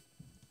 Bye.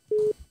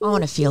 I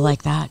want to feel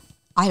like that.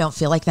 I don't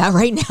feel like that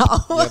right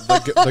now.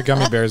 Yeah, the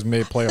gummy bears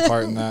may play a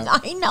part in that.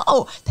 I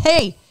know.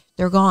 Hey,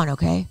 they're gone.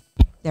 Okay,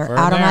 they're For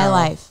out of my now.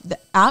 life.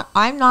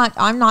 I'm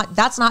not.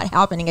 That's not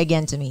happening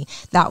again to me.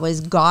 That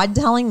was God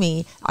telling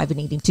me I've been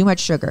eating too much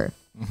sugar.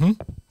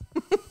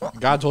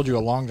 God told you a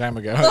long time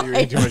ago that you were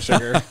eating too much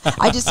sugar.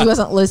 I just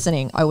wasn't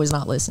listening. I was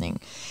not listening.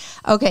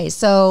 Okay,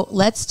 so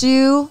let's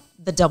do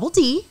the double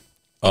D.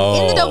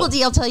 And in the double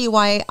D, I'll tell you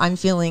why I'm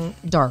feeling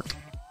dark.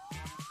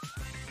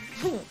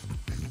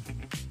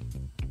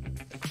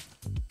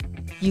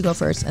 You go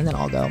first, and then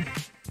I'll go.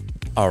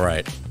 All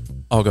right,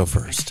 I'll go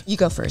first. You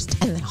go first,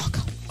 and then I'll go.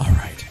 All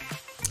right.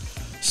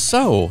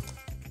 So,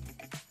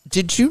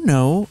 did you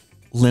know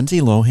Lindsay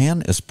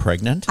Lohan is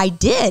pregnant? I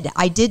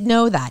did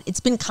know that. It's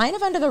been kind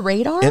of under the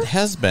radar, It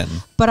has been.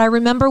 but I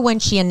remember when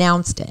she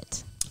announced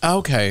it.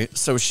 Okay,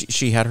 so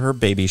she had her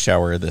baby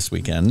shower this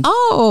weekend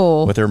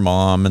Oh, with her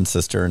mom and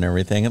sister and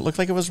everything. It looked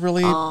like it was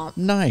really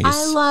nice.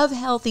 I love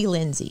healthy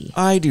Lindsay.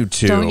 I do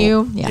too. Don't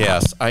you? Yeah.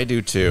 Yes, I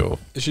do too.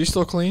 Is she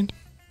still clean?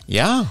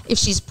 Yeah. If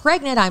she's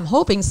pregnant, I'm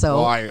hoping so.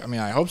 Well, I mean,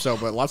 I hope so,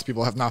 but lots of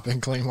people have not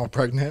been clean while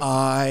pregnant.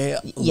 I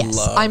Yes,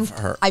 love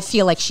her. I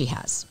feel like she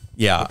has.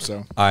 Yeah. hope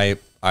so. I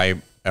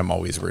am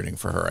always rooting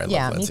for her. I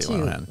Yeah, love me Lindsay too.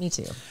 Lohan. Me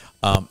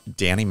too.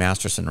 Danny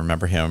Masterson,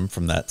 remember him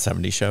from that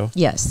 70s show?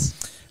 Yes.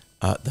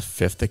 The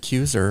fifth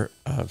accuser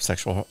of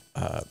sexual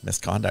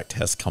misconduct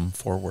has come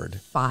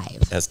forward,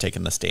 5. has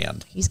taken the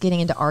stand. He's getting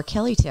into R.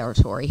 Kelly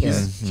territory here.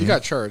 He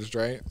got charged,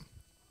 right?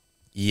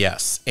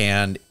 Yes,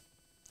 and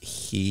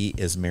he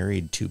is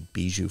married to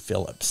Bijou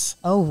Phillips,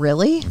 Oh,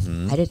 really?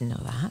 Mm-hmm. I didn't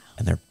know that.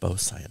 and they're both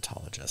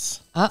Scientologists.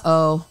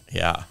 Uh-oh.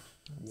 Yeah.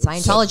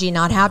 Scientology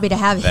not happy to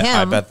have him.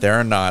 I bet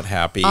they're not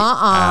happy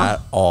at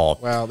all.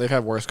 Well, they've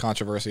had worse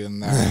controversy than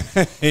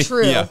that.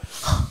 True. Yeah.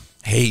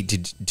 Hey, do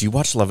you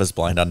watch Love is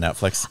Blind on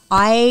Netflix?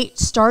 I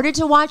started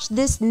to watch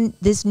this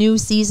new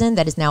season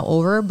that is now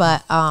over,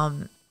 but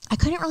I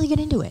couldn't really get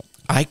into it.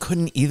 I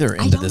couldn't either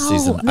I into don't this know.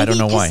 season. I don't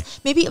know why.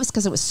 Maybe it was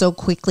because it was so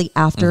quickly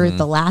after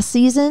the last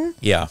season.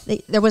 Yeah.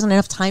 There wasn't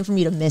enough time for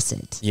me to miss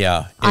it.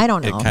 Yeah. I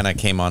don't know. It kind of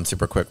came on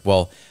super quick.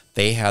 Well,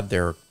 they had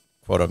their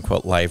quote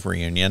unquote live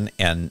reunion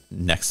and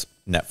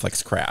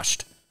Netflix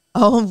crashed.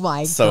 Oh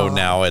my So god!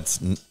 now it's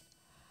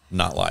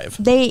not live.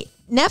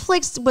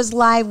 Netflix was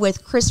live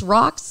with Chris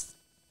Rock's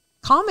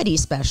comedy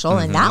special,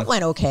 and that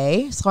went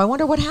okay. So I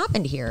wonder what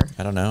happened here.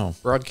 I don't know.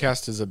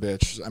 Broadcast is a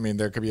bitch. I mean,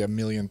 there could be a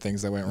million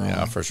things that went wrong.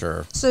 Yeah, for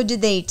sure. So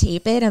did they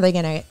tape it? Are they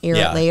going to air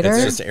Yeah, it later?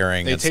 it's just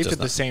airing. They It's taped just it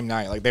the not- same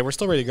night. Like they were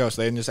still ready to go,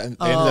 so they ended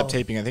up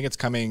taping. I think it's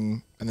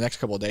coming in the next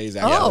couple of days.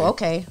 Actually. Oh,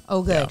 okay.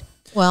 Oh, good. Yeah.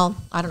 Well,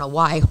 I don't know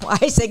why.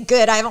 I said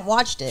good. I haven't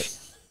watched it.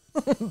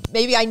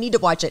 Maybe I need to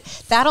watch it.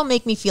 That'll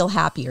make me feel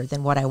happier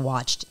than what I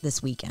watched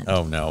this weekend.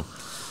 Oh no.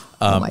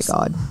 Oh my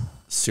god.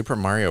 Super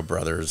Mario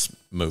Brothers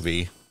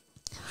movie.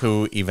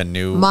 Who even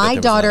knew? My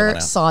that there was another daughter one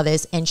out? saw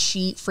this and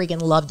she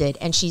freaking loved it.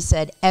 And she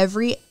said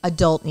every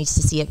adult needs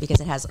to see it because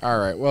it has. All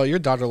right. Well, your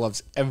daughter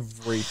loves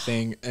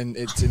everything in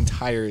its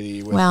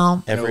entirety. With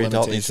Well, Every no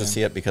adult needs to limitation.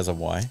 see it because of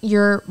why?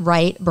 You're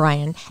right,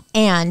 Brian.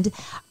 And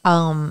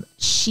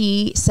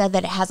she said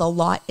that it has a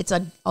lot. It's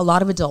a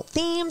lot of adult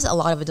themes, a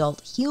lot of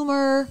adult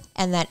humor,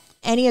 and that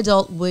any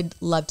adult would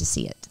love to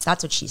see it.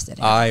 That's what she said.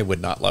 I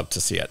would not love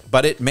to see it,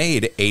 but it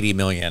made 80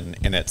 million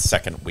in its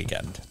second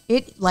weekend.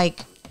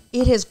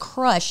 It has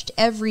crushed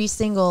every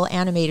single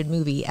animated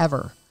movie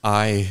ever.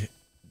 I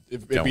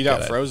It Don't beat get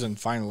out it. Frozen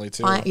finally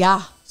too.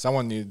 Yeah.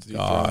 Someone needs to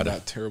God. throw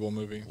that terrible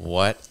movie.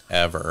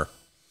 whatever.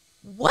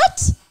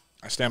 What?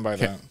 I stand by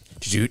that.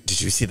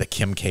 Did you see the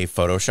Kim K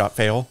Photoshop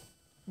fail?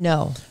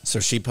 No. So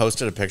she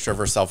posted a picture of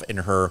herself in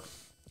her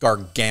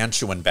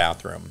gargantuan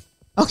bathroom.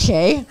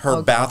 Okay. Her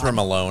Oh, bathroom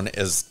alone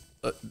is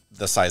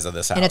the size of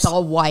this house. and it's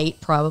all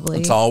white, probably.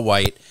 It's all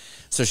white.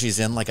 So she's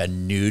in like a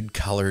nude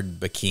colored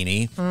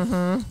bikini,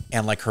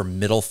 and like her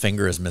middle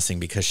finger is missing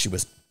because she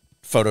was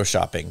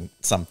photoshopping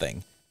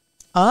something.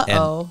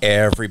 Uh-oh. And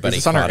everybody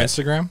Is this on her caught it.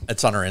 Instagram?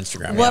 It's on her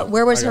Instagram. What? yeah.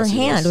 Where was I her gotta see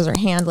hand? this. Was her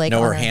hand like? No,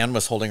 on her hand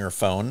was holding her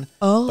phone.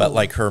 Oh. But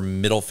like her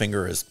middle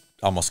finger is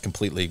almost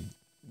completely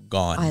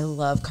gone. I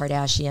love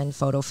Kardashian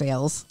photo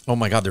fails. Oh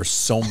my God, there's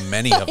so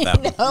many of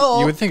them. Oh,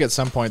 You would think at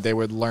some point they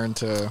would learn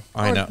to.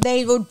 I know.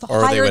 They would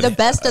Or they hire would- the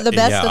best of the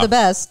best of yeah. the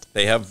best.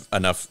 They have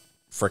enough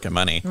freaking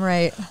money.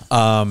 Right.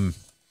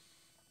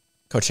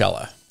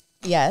 Coachella.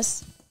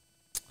 Yes.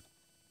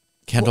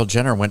 Kendall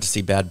Jenner went to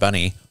see Bad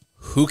Bunny.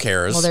 Who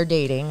cares? Well, they're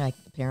dating, like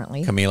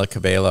apparently. Camila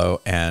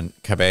Cabello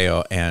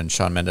and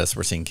Shawn Mendes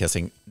were seen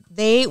kissing.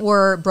 They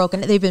were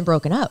broken. They've been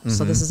broken up.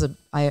 So Mm-hmm.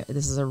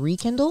 this is a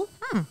rekindle.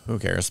 Who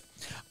cares?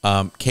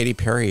 Katy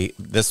Perry.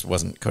 This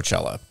wasn't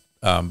Coachella,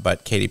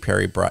 but Katy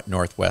Perry brought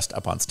Northwest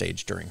up on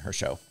stage during her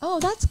show, Oh,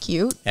 that's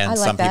cute. and I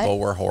like some that. people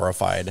were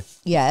horrified.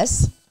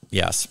 Yes.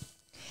 Yes.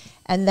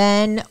 And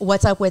then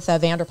what's up with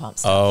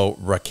Vanderpumps? Oh,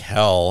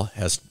 Raquel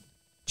has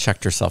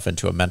checked herself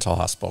into a mental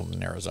hospital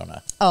in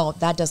Arizona. Oh,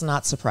 that does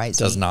not surprise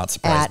me. Does not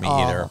surprise at me all.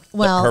 either.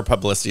 Well, Her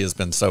publicity has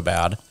been so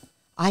bad.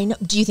 I know.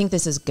 Do you think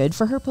this is good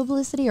for her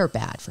publicity or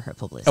bad for her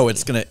publicity? Oh,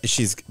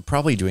 she's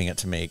probably doing it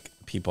to make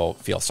people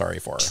feel sorry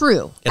for her.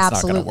 True. It's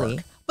absolutely. not going to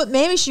work. But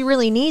maybe she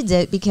really needs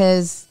it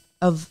because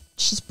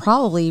she's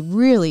probably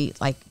really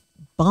like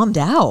bummed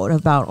out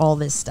about all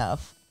this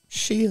stuff.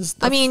 She is.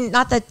 I mean,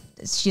 not that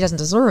she doesn't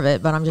deserve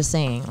it, but I'm just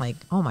saying, like,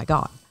 oh my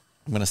God.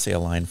 I'm going to say a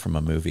line from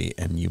a movie,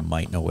 and you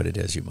might know what it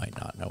is. You might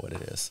not know what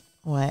it is.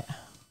 What?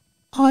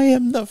 I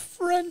am the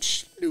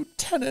French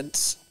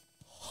lieutenant's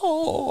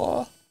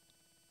whore.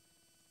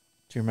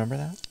 Do you remember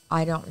that?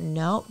 I don't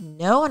know.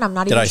 No, and I'm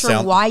not Did even I sure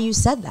sound- why you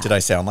said that. Did I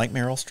sound like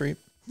Meryl Streep?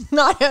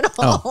 Not at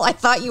all. I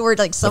thought you were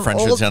like some The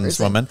French old lieutenant's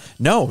person. woman?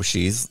 No,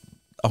 she's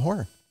a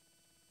whore.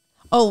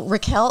 Oh,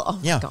 Raquel. Oh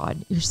Yeah. my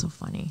God, you're so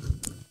funny.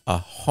 A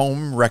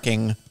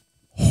home-wrecking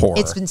whore.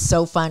 It's been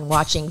so fun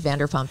watching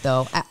Vanderpump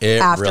though.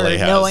 It after really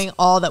has. knowing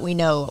all that we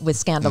know with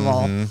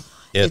Scandival,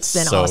 It's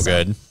been so awesome.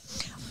 good.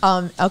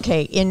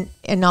 Okay,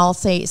 and I'll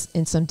say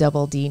in some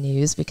double D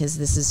news because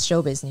this is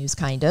showbiz news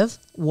kind of.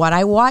 What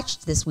I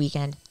watched this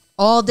weekend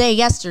all day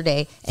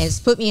yesterday, and it's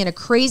put me in a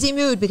crazy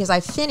mood because I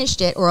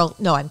finished it, or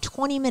no, I'm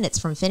 20 minutes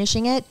from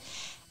finishing it,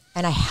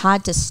 and I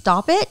had to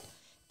stop it,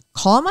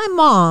 call my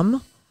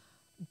mom,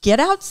 get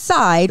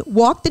outside,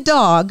 walk the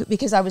dog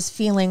because I was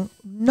feeling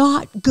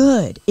not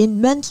good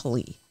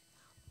mentally.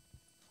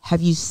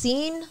 Have you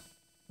seen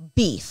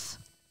Beef?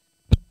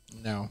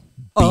 No.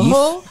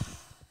 Oh,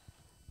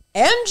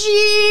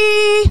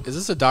 MG! Is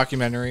this a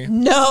documentary?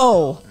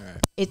 No.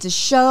 It's a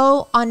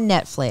show on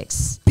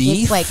Netflix.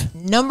 Beef? It's like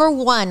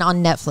 #1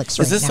 on Netflix right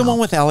now. Is this the one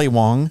with Ali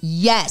Wong?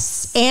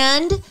 Yes.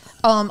 And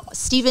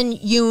Stephen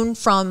Yeun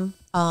from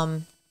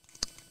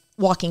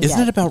Walking Isn't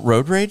Dead. it about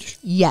road rage?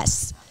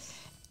 Yes.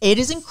 It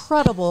is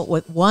incredible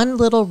what one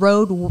little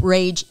road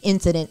rage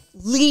incident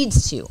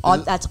leads to.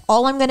 That's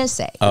all I'm going to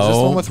say. Is this the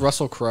Oh. one with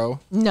Russell Crowe?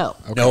 No.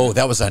 No,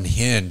 that was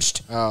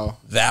Unhinged. Oh.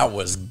 That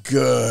was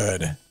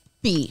good.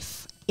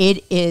 Beef.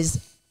 It is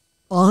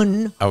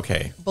unbelievable.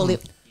 Okay.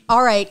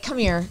 All right, come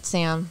here,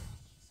 Sam.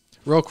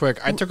 Real quick,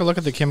 I took a look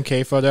at the Kim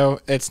K photo.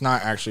 It's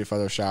not actually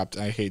photoshopped.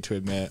 I hate to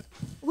admit.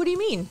 What do you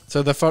mean?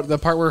 So the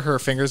part where her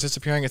finger's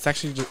disappearing, it's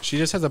actually she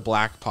just has a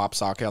black pop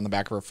socket on the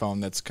back of her phone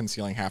that's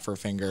concealing half her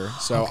finger.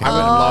 So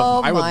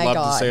I would my love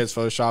God. to say it's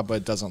Photoshop, but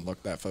it doesn't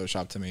look that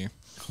Photoshop to me.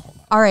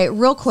 All right,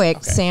 real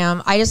quick,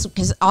 Sam.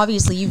 Because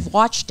obviously you've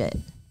watched it.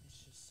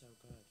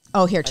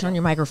 Oh, here, turn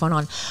your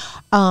microphone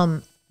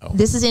on.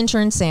 This is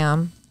intern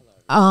Sam.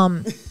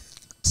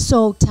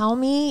 So tell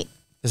me.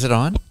 Is it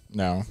on?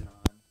 No.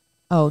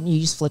 Oh, you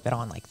just flip it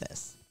on like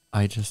this.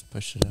 I just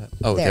pushed it up.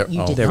 Oh, There, there,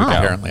 you oh, did there we go. not.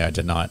 Apparently, I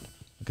did not.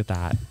 Look at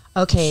that.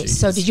 Okay,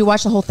 so Jeez. did you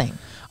watch the whole thing?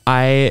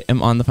 I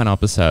am on the final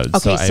episode.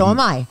 Okay, so I'm-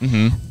 am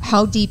I.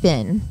 How deep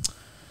in?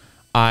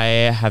 I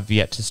have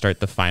yet to start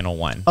the final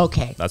one.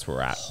 Okay. That's where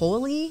we're at.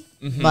 Holy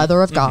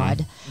Mother of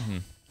God.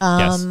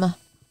 Yes.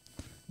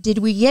 Did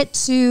we get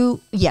to?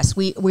 Yes,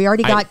 we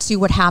already got to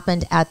what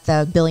happened at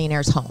the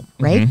billionaire's home,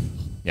 right?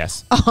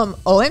 Yes.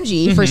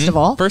 OMG, first of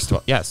all. First of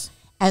all, yes.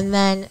 And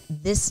then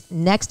this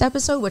next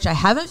episode, which I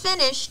haven't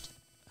finished,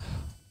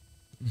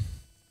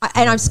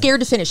 and I'm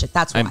scared to finish it.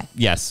 That's why.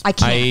 Yes. I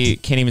can't. I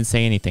can't even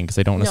say anything because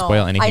I don't want to No,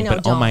 spoil I anything. know,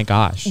 But oh my don't.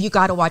 gosh, You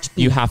got to watch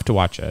Beef. you have to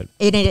watch it.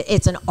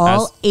 It's an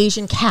all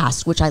Asian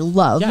cast, which I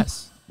love.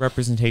 Yes.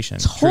 Representation.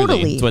 Totally.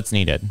 Truly, it's what's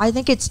needed. I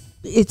think it's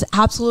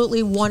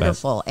absolutely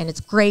wonderful, and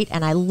it's great,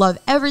 and I love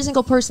every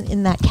single person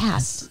in that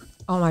cast.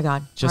 Oh my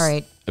God! Just all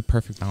right, a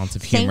perfect balance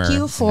of humor. thank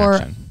you and for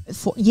action.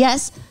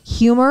 yes,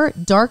 humor,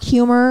 dark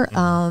humor,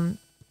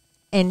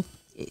 and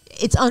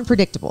it's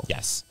unpredictable.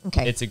 Yes.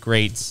 Okay. It's a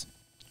great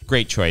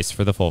choice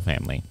for the full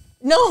family.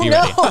 No, Be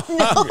no, ready.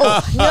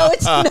 no,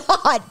 it's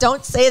not.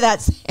 Don't say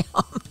that,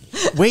 Sam.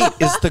 Wait,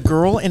 is the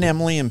girl in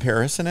Emily in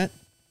Paris in it?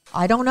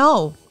 I don't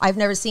know. I've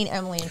never seen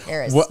Emily in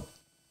Paris. What?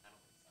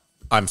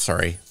 I'm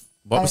sorry.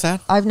 What was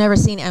that? I've never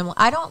seen Emily.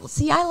 I don't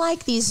see. I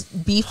like these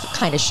beef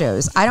kind of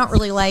shows. I don't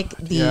really like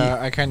the Yeah,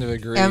 I kind of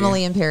agree.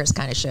 Emily in Paris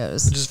kind of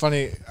shows. Which is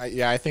funny.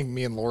 I think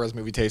me and Laura's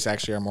movie tastes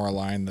actually are more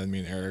aligned than me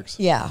and Eric's.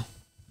 Yeah.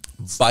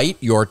 Bite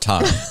your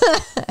tongue.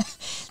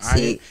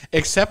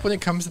 Except when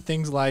it comes to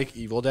things like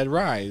Evil Dead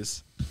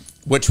Rise.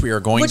 Which we are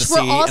going Which to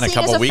we're see all in a seeing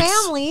couple as a weeks.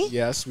 family,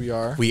 Yes, we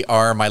are. We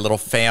are my little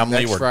family.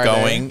 Next We're Friday.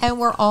 going. and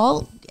we're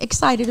all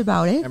excited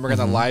about it. And we're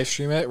going to live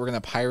stream it. We're going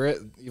to pirate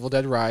Evil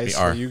Dead Rise We for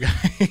are. you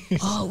guys.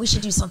 Oh, we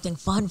should do something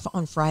fun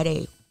on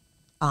Friday,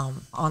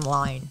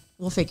 online.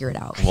 We'll figure it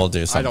out. We'll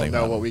do I something. don't know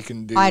about what it. we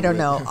can do. I don't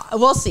know.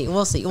 We'll see.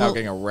 We'll see. Without We'll,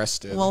 getting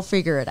arrested. we'll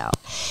figure it out.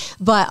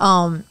 But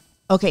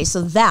okay,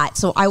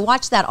 so I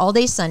watched that all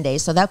day Sunday,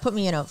 so that put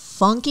me in a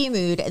funky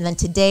mood. And then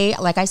today,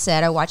 like I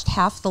said, I watched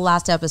half the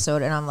last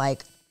episode, and I'm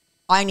like,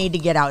 I need to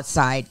get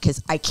outside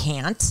because I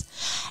can't.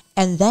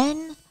 And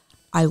then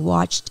I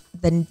watched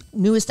the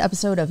newest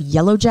episode of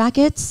Yellow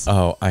Jackets.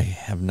 Oh, I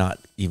have not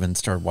even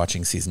started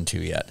watching season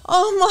 2 yet.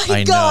 Oh my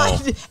I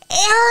God, know.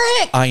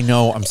 Eric! I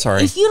know. I'm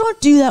sorry. If you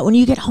don't do that when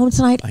you get home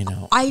tonight, I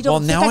know. I don't Well,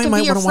 think now I can might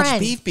be your wanna watch friend.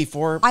 Beef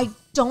before I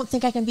don't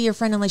think I can be your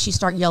friend unless you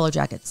start Yellow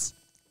Jackets.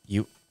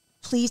 you.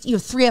 Please, you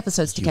have 3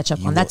 episodes to catch up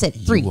you on. That's will- it.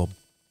 3. You will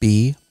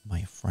be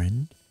my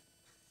friend.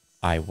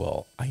 I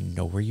will. I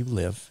know where you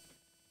live.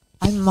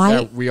 I Yeah,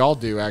 might. we all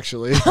do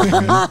actually.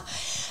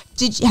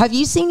 Have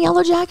you seen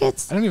Yellow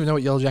Jackets? I don't even know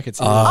what Yellow Jackets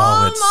is.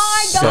 Oh it's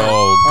my so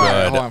All right,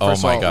 good. hold on. Oh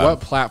First my of all, god.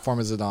 what platform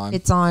is it on?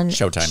 It's on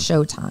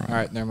Showtime. Showtime. All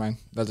right, never mind.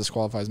 That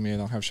disqualifies me. I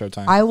don't have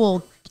Showtime. I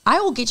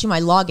will get you my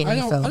login I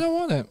info. don't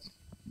want it.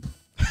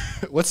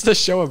 What's the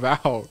show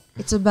about?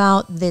 It's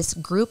about this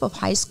group of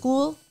high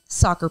school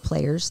soccer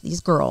players,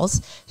 these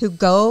girls who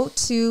go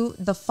to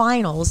the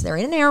finals. They're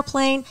in an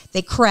airplane.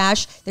 They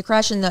crash. They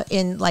crash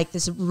in like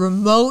this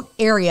remote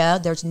area.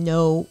 There's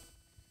no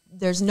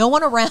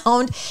one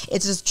around.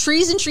 It's just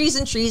trees and trees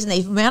and trees, and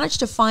they've managed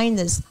to find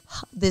this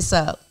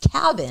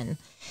cabin.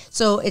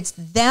 So it's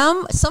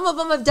them. Some of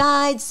them have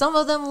died. Some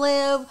of them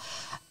live.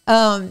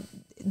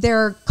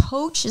 Their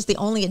coach is the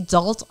only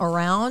adult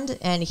around,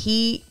 and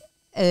he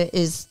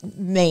is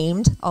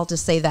maimed. I'll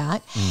just say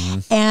that.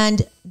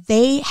 And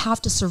they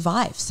have to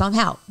survive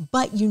somehow.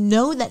 But you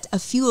know that a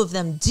few of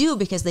them do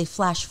because they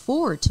flash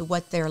forward to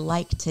what they're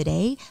like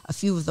today. A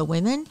few of the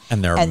women.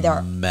 And they're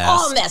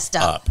all messed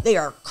up. They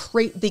are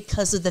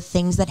because of the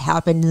things that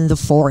happened in the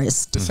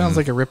forest. It sounds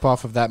like a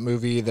ripoff of that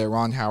movie that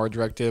Ron Howard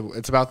directed.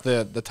 It's about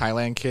the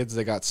Thailand kids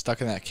that got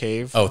stuck in that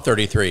cave. Oh,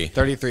 33.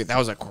 33. That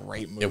was a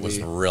great movie. It was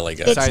really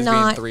good. It's Besides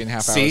not- being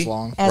 3.5 See? hours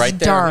long. As Right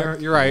there.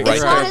 dark. You're right. Right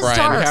You're there, right. as Brian.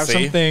 dark. We have See?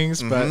 some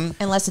things, but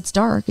Unless it's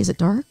dark. Is it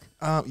dark?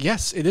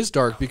 yes, it is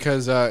dark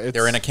because it's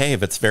They're in a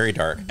cave. It's very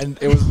dark. and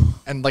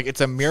it's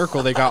a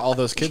miracle they got all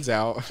those kids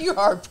out. You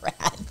are,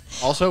 Brad.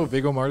 Also,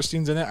 Viggo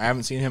Mortensen's in it. I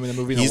haven't seen him in a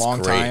movie in He's a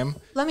long great. time.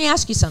 Let me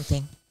ask you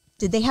something.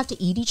 Did they have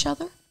to eat each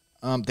other?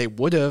 They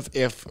would have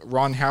if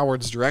Ron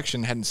Howard's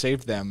direction hadn't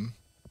saved them,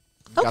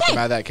 got Okay. them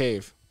out of that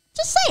cave.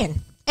 Just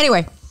saying.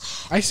 Anyway,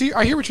 I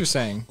hear what you're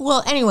saying.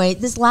 well, anyway,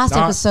 this last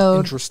Not episode,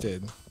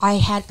 interested.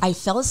 I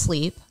fell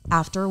asleep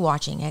after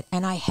watching it,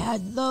 and I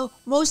had the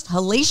most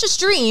hellacious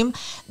dream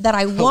that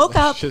I woke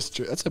up,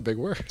 That's a big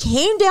word.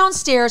 came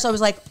downstairs. I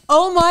was like,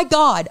 oh my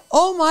God.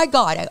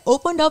 I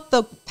opened up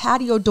the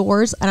patio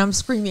doors, and I'm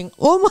screaming,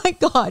 oh my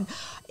God.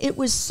 It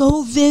was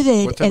so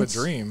vivid. What type and of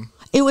dream?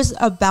 It was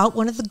about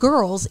one of the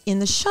girls in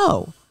the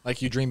show.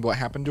 Like you dreamed what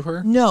happened to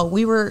her? No,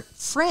 we were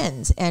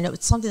friends, and it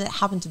was something that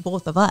happened to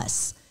both of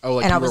us. Oh,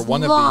 like and you I were was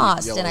one of the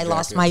lost, Yellow and I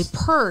lost my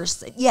Jackets.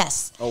 purse.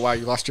 Yes. Oh wow,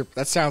 you lost your.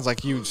 That sounds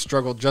like you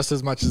struggled just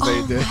as much as they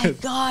Oh did. my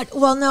God.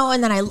 Well, no,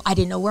 and then I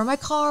didn't know where my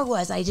car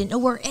was. I didn't know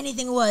where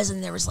anything was,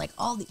 and there was like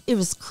it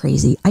was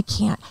crazy. I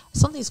can't.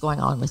 Something's going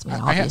on with me,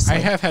 obviously. I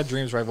have had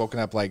dreams where I've woken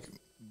up like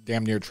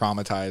damn near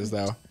traumatized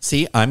though.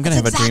 See, I'm going to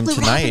have That's a dream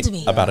exactly what happened tonight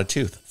to me. about a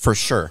tooth, for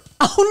sure.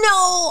 Oh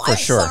no! For I'm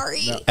sure.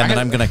 sorry. And then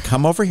I'm going to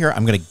come over here.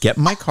 I'm going to get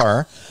in my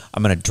car.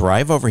 I'm going to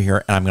drive over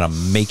here, and I'm going to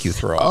make you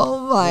throw up.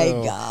 Oh my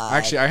So, God.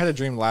 Actually, I had a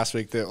dream last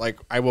week that like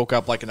I woke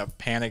up like in a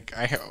panic.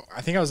 I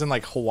think I was in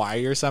like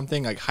Hawaii or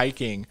something, like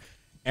hiking,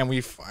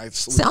 and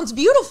Sounds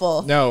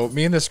beautiful. No,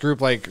 me and this group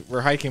like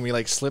we're hiking. We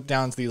like slipped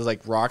down to these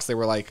like rocks. They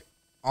were like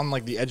on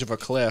like the edge of a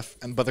cliff,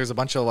 but there's a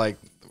bunch of like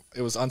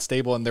it was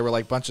unstable, and there were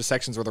like a bunch of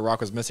sections where the rock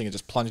was missing. It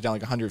just plunged down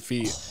like 100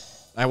 feet.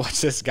 I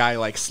watched this guy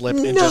like slip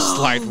and just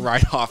slide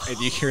right off, and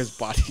you hear his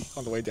body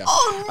on the way down.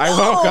 Oh, I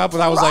no, woke up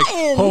and I was like,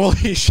 Brian.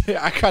 "Holy shit!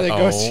 I gotta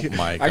go Oh, see.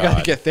 my I gotta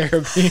God. get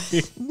therapy."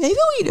 Maybe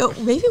we don't.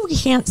 Maybe we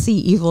can't see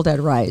Evil Dead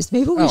Rise.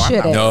 Maybe we I'm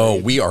should. not- No,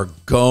 we are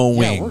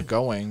going. Yeah, we're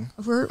going.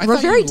 We're I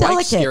thought very you liked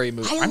delicate. Scary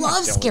movies. I I'm not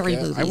love scary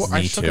delicate. movies.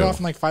 I Me shook it too. off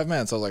in like 5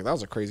 minutes. I was like, "That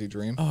was a crazy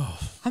dream."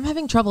 I'm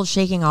having trouble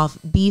shaking off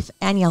Beef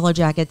and Yellow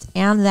Jackets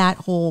and that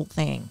whole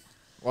thing.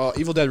 Well,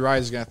 Evil Dead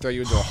Rise is gonna throw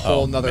you into a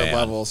whole nother man.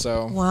 level.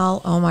 So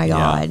Well, oh my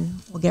God.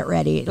 We'll get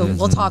ready.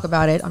 We'll talk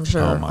about it, I'm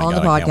sure, Oh my on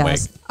the God, I can't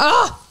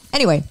podcast.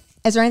 Anyway,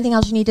 is there anything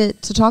else you need to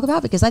talk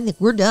about? Because I think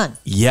we're done.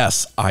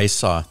 Yes, I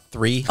saw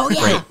 3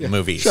 yeah. great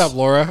movies. shut up,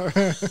 Laura.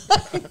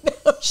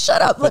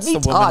 Shut up. What's Let the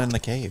me woman talk. in the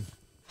cave?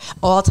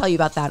 Oh, I'll tell you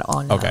about that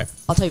on. Okay.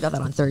 I'll tell you about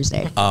that on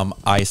Thursday.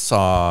 I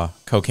saw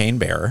Cocaine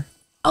Bear.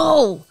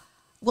 Oh,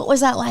 what was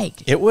that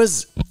like? It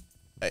was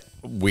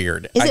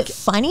weird. Is it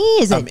funny?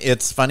 Is it?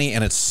 It's funny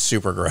and it's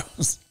super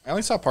gross. I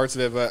only saw parts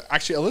of it, but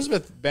actually,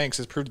 Elizabeth Banks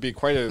has proved to be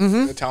quite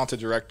a talented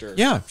director.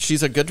 Yeah,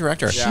 she's a good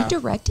director. Yeah. She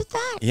directed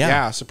that?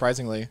 Yeah.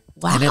 Surprisingly.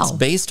 Wow. And it's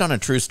based on a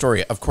true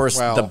story. Of course,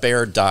 Well, the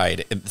bear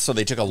died, so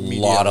they took a lot of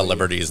immediately.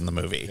 liberties in the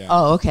movie. Yeah.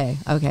 Oh, okay.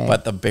 Okay.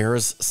 But the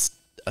bear's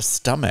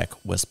stomach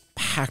was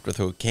packed with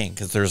cocaine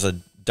because there's a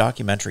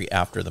documentary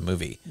after the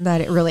movie. that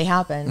it really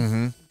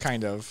happened.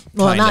 Kind of.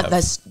 Well, Kind not of.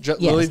 this.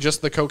 Literally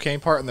just the cocaine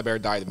part, and the bear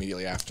died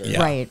immediately after.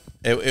 Yeah. Right.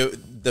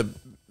 The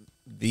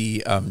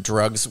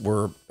drugs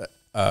were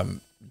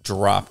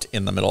dropped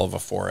in the middle of a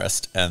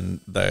forest, and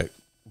the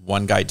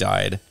one guy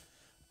died,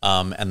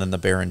 and then the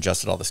bear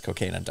ingested all this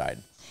cocaine and died.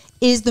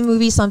 Is the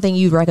movie something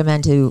you'd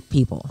recommend to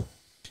people?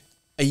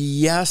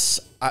 Yes.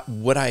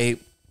 Would I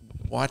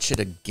watch it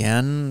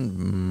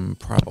again?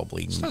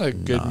 Probably It's not a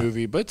good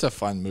movie, but it's a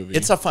fun movie.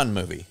 It's a fun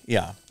movie.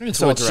 Yeah. It's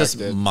so it's just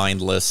well-directed.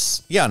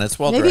 mindless. Yeah, and it's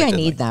well Maybe directed. I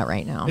need that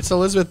right now. It's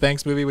Elizabeth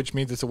Banks movie, which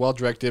means it's a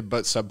well-directed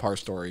but subpar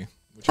story,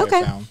 which Okay.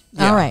 I found.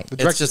 All right.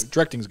 The It's just-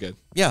 directing's good.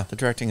 Yeah, the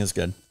directing is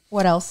good.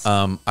 What else?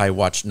 I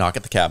watched Knock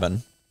at the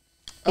Cabin.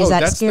 Is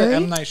that that's scary? the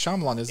M. Night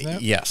Shyamalan, isn't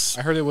it? Yes.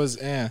 I heard it was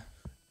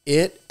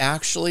It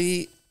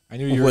actually I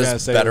knew you were gonna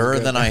was say it was better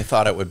good. than I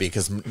thought it would be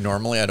because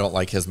normally I don't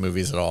like his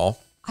movies at all.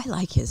 I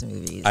like his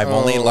movies. I've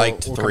only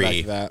liked we'll come back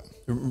three. to that.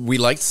 We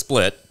liked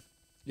Split,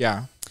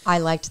 Yeah. I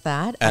liked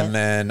that. and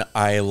then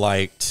I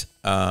liked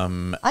I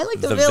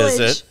like The Village.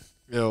 Visit.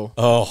 Ew.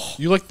 Oh,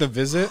 You like The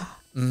Visit?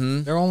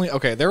 Mm-hmm. There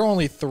are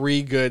only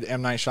 3 good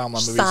M. Night Shyamalan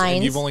movies, Signs.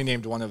 and you've only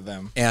named one of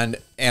them. and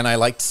I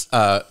liked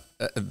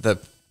the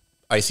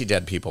I See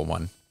Dead People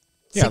one,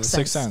 Yeah, The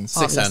Sixth Sense.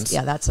 Sixth Obvious- Sense.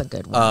 Yeah, that's a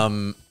good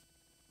one.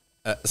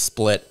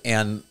 Split,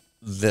 and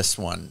this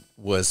one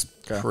was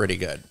Okay. pretty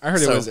good. I heard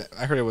So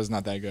it was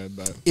not that good,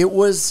 but it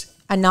was.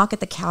 A Knock at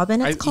the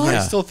Cabin, it's called. I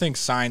Yeah. still think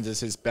Signs is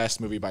his best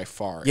movie by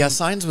far. Yeah,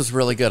 Signs was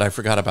really good. I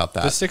forgot about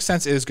that. The Sixth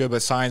Sense is good,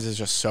 but Signs is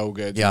just so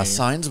good. to Yeah, me.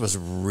 Signs was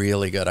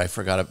really good. I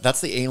forgot it.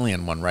 That's the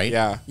alien one, right?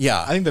 Yeah,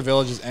 Yeah. I think The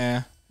Village is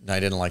eh. I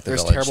didn't like the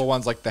There's Village. terrible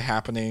ones like The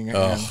Happening.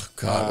 Oh, and,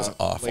 God, it was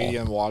awful. Lady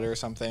in Water or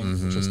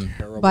something. Just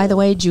terrible. By the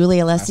way,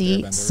 Julia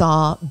Leslie Airbender.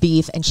 saw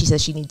Beef and she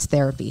says she needs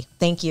therapy.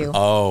 Thank you.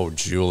 Oh,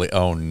 Julie.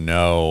 Oh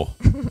no.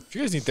 if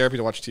you guys need therapy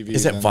to watch TV,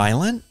 Is it then-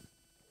 violent?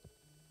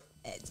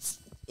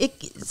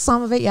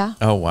 Some of it, yeah.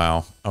 Oh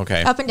wow.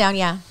 Okay. Up and down,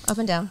 yeah. Up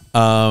and down.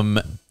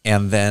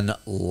 And then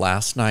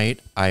last night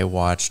I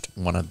watched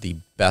one of the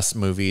best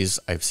movies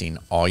I've seen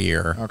all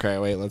year. Okay,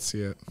 wait, let's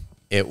see it.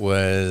 It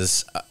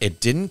was. It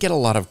didn't get a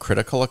lot of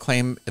critical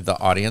acclaim. The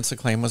audience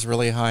acclaim was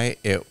really high.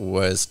 It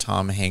was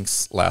Tom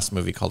Hanks' last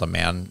movie called A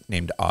Man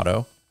Named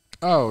Otto.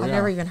 Oh, I've yeah.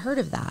 never even heard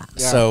of that.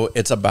 Yeah. So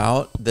it's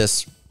about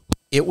this.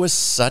 It was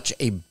such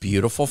a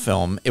beautiful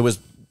film. It was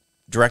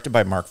directed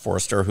by Mark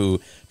Forster, who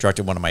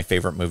directed one of my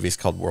favorite movies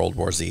called World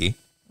War Z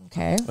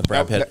Okay. with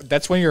Brad Pitt.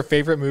 That's one of your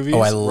favorite movies. Oh,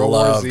 I World War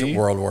loved Z?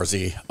 World War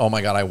Z. Oh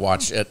my god, I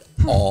watch it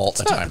all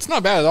the time. It's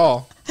not bad at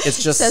all.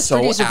 It's just Says so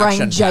producer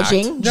Brian action-packed.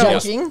 judging. No,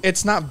 Judging.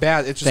 it's not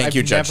bad. It's just Thank I've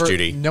you, Judge never,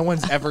 Judy. No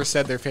one's ever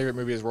said their favorite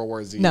movie is World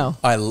War Z. No.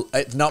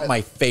 It's not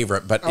my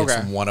favorite, but Okay.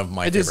 it's one of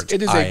my It is- favorites.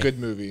 it is a I good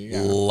movie,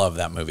 yeah. Love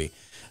that movie.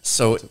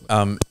 So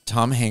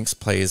Tom Hanks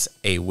plays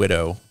a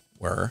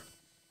widower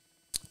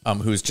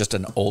who's just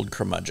an old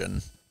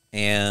curmudgeon.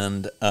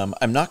 And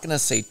I'm not going to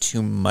say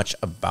too much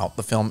about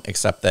the film,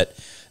 except that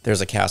there's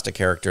a cast of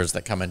characters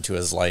that come into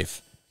his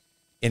life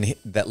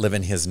that live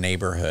in his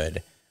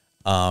neighborhood.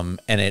 And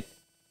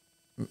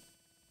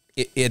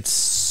it's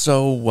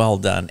so well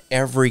done.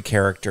 Every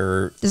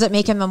character. Does it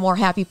make him a more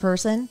happy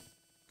person?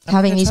 I'm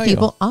Having gonna these tell you.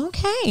 people?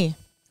 Okay.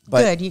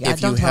 But Good. if don't you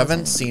tell us haven't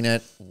anymore. seen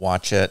it,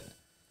 watch it.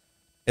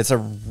 It's a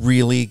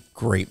really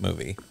great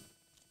movie.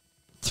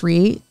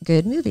 3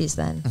 good movies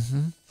then.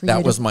 For you That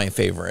to- was my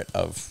favorite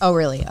of. Oh,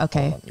 really?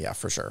 Okay. Yeah,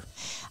 for sure.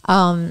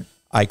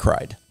 I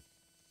cried.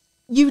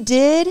 You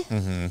did?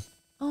 Mm-hmm.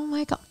 Oh,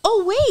 my God.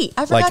 Oh, wait.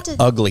 I forgot Like to.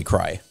 ugly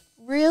cry.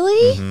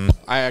 Really?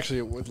 I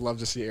actually would love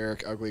to see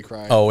Eric ugly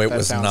cry. Oh, it That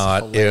was sounds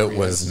not. hilarious. It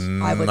was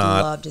I would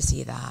not love to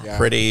see that. Yeah.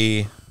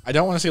 pretty. I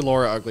don't want to see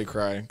Laura ugly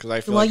cry because I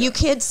feel Well, like you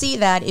could see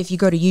that if you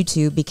go to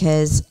YouTube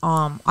because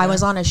I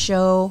was on a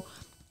show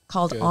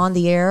called Good. On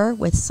the Air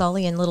with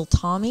Sully and Little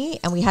Tommy,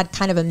 and we had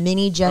kind of a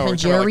mini Jeff we're and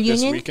talking about, Jerry like, this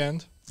reunion.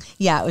 weekend.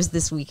 Yeah, it was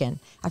this weekend.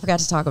 I forgot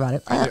to talk about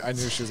it. I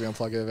knew she was gonna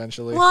plug it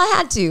eventually. Well, I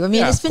had to. I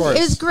mean, Yeah, it's of been course.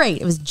 it was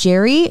great. It was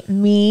Jerry,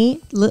 me,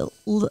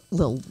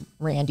 little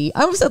Randy.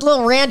 I almost said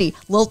little Randy,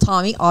 little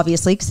Tommy,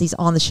 obviously because he's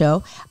on the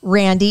show.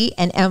 Randy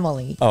and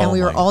Emily, Oh, and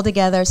we were my. all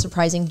together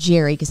surprising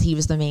Jerry because he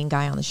was the main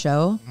guy on the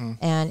show, Mm-hmm.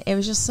 and it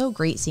was just so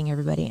great seeing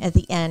everybody. At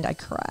the end, I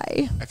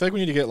cry. I feel like we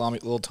need to get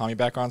little Tommy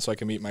back on so I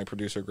can meet my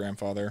producer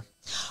grandfather.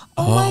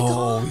 Oh my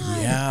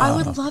god! yeah. I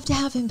would love to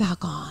have him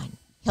back on.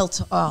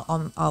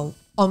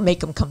 I'll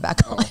make him come back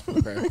on.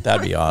 Okay.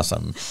 That'd be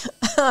awesome.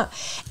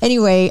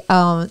 Anyway,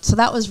 so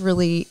that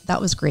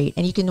was great,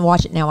 and you can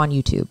watch it now on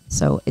YouTube.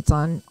 So it's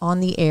on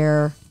the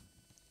Air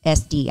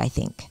SD, I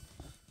think,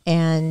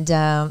 and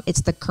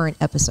it's the current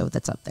episode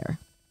that's up there.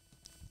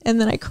 And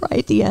then I cry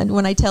at the end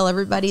when I tell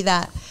everybody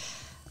that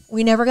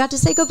we never got to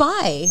say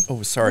goodbye.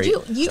 Oh, sorry.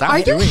 Stop Are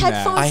your doing that.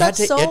 headphones I up had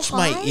to so itch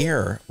high? my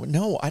ear.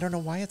 No, I don't know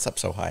why it's up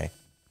so high.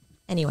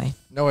 Anyway,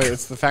 No, wait,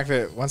 it's the fact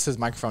that once his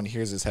microphone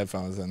hears his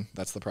headphones, then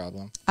that's the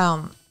problem.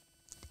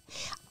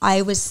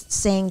 I was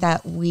saying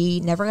that we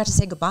never got to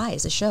say goodbye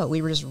as a show.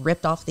 We were just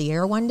ripped off the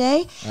air one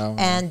day, Oh.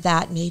 and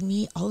that made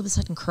me all of a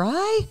sudden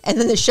cry. And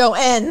then the show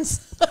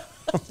ends.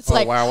 It's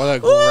Oh, wow, what a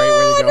great way to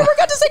 "Oh, I go." never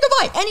got to say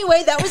goodbye.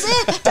 Anyway, that was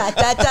it. Da,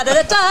 da, da,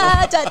 da,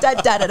 da, da, da,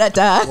 da, da, da,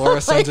 da.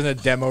 Laura sends in a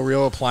demo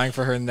reel applying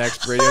for her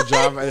next radio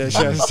job, and it's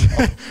just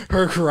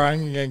her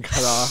crying and getting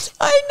cut off.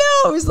 I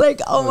know. It was like,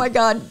 oh my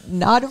God,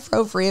 not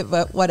appropriate,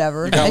 but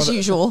whatever, Got as one of-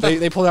 usual.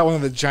 They pulled out one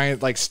of the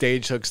giant like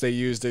stage hooks they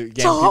used to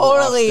get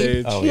Totally. people off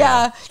stage. Oh,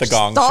 yeah. yeah. The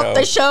Gong Stop Show.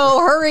 the show.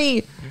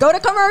 Hurry. Go to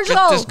commercial.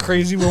 Get this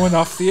crazy woman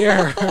off the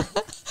air.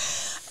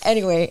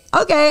 Anyway,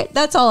 okay,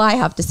 that's all I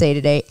have to say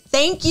today.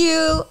 Thank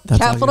you, That's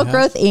all you Capital have?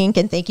 Growth Inc.,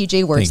 and thank you,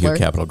 Jay Thank you, Wurzler.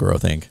 Capital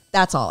Growth Inc.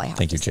 That's all I have.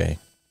 Thank you, to say. Jay.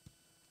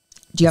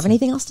 Do you have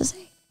anything else to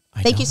say?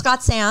 I Thank you, don't.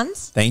 Scott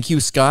Sands, Thank you,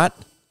 Scott.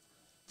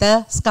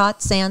 the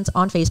Scott Sands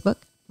on Facebook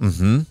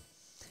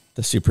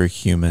The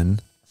superhuman.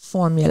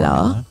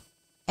 formula.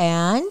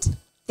 And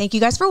thank you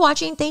guys for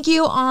watching. Thank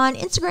you on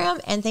Instagram,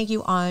 and thank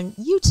you on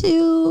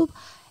YouTube.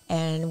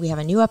 And we have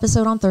a new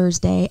episode on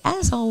Thursday,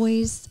 as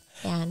always.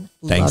 And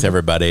Thanks,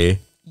 everybody.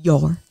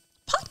 Your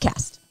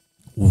podcast.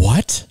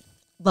 What?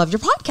 Love your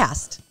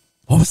podcast.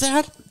 What was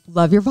that?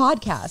 Love your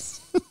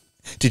podcast.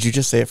 Did you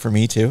just say it for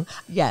me too?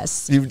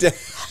 Yes. You did.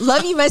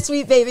 Love you, my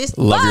sweet babies.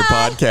 Love Bye. your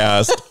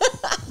podcast.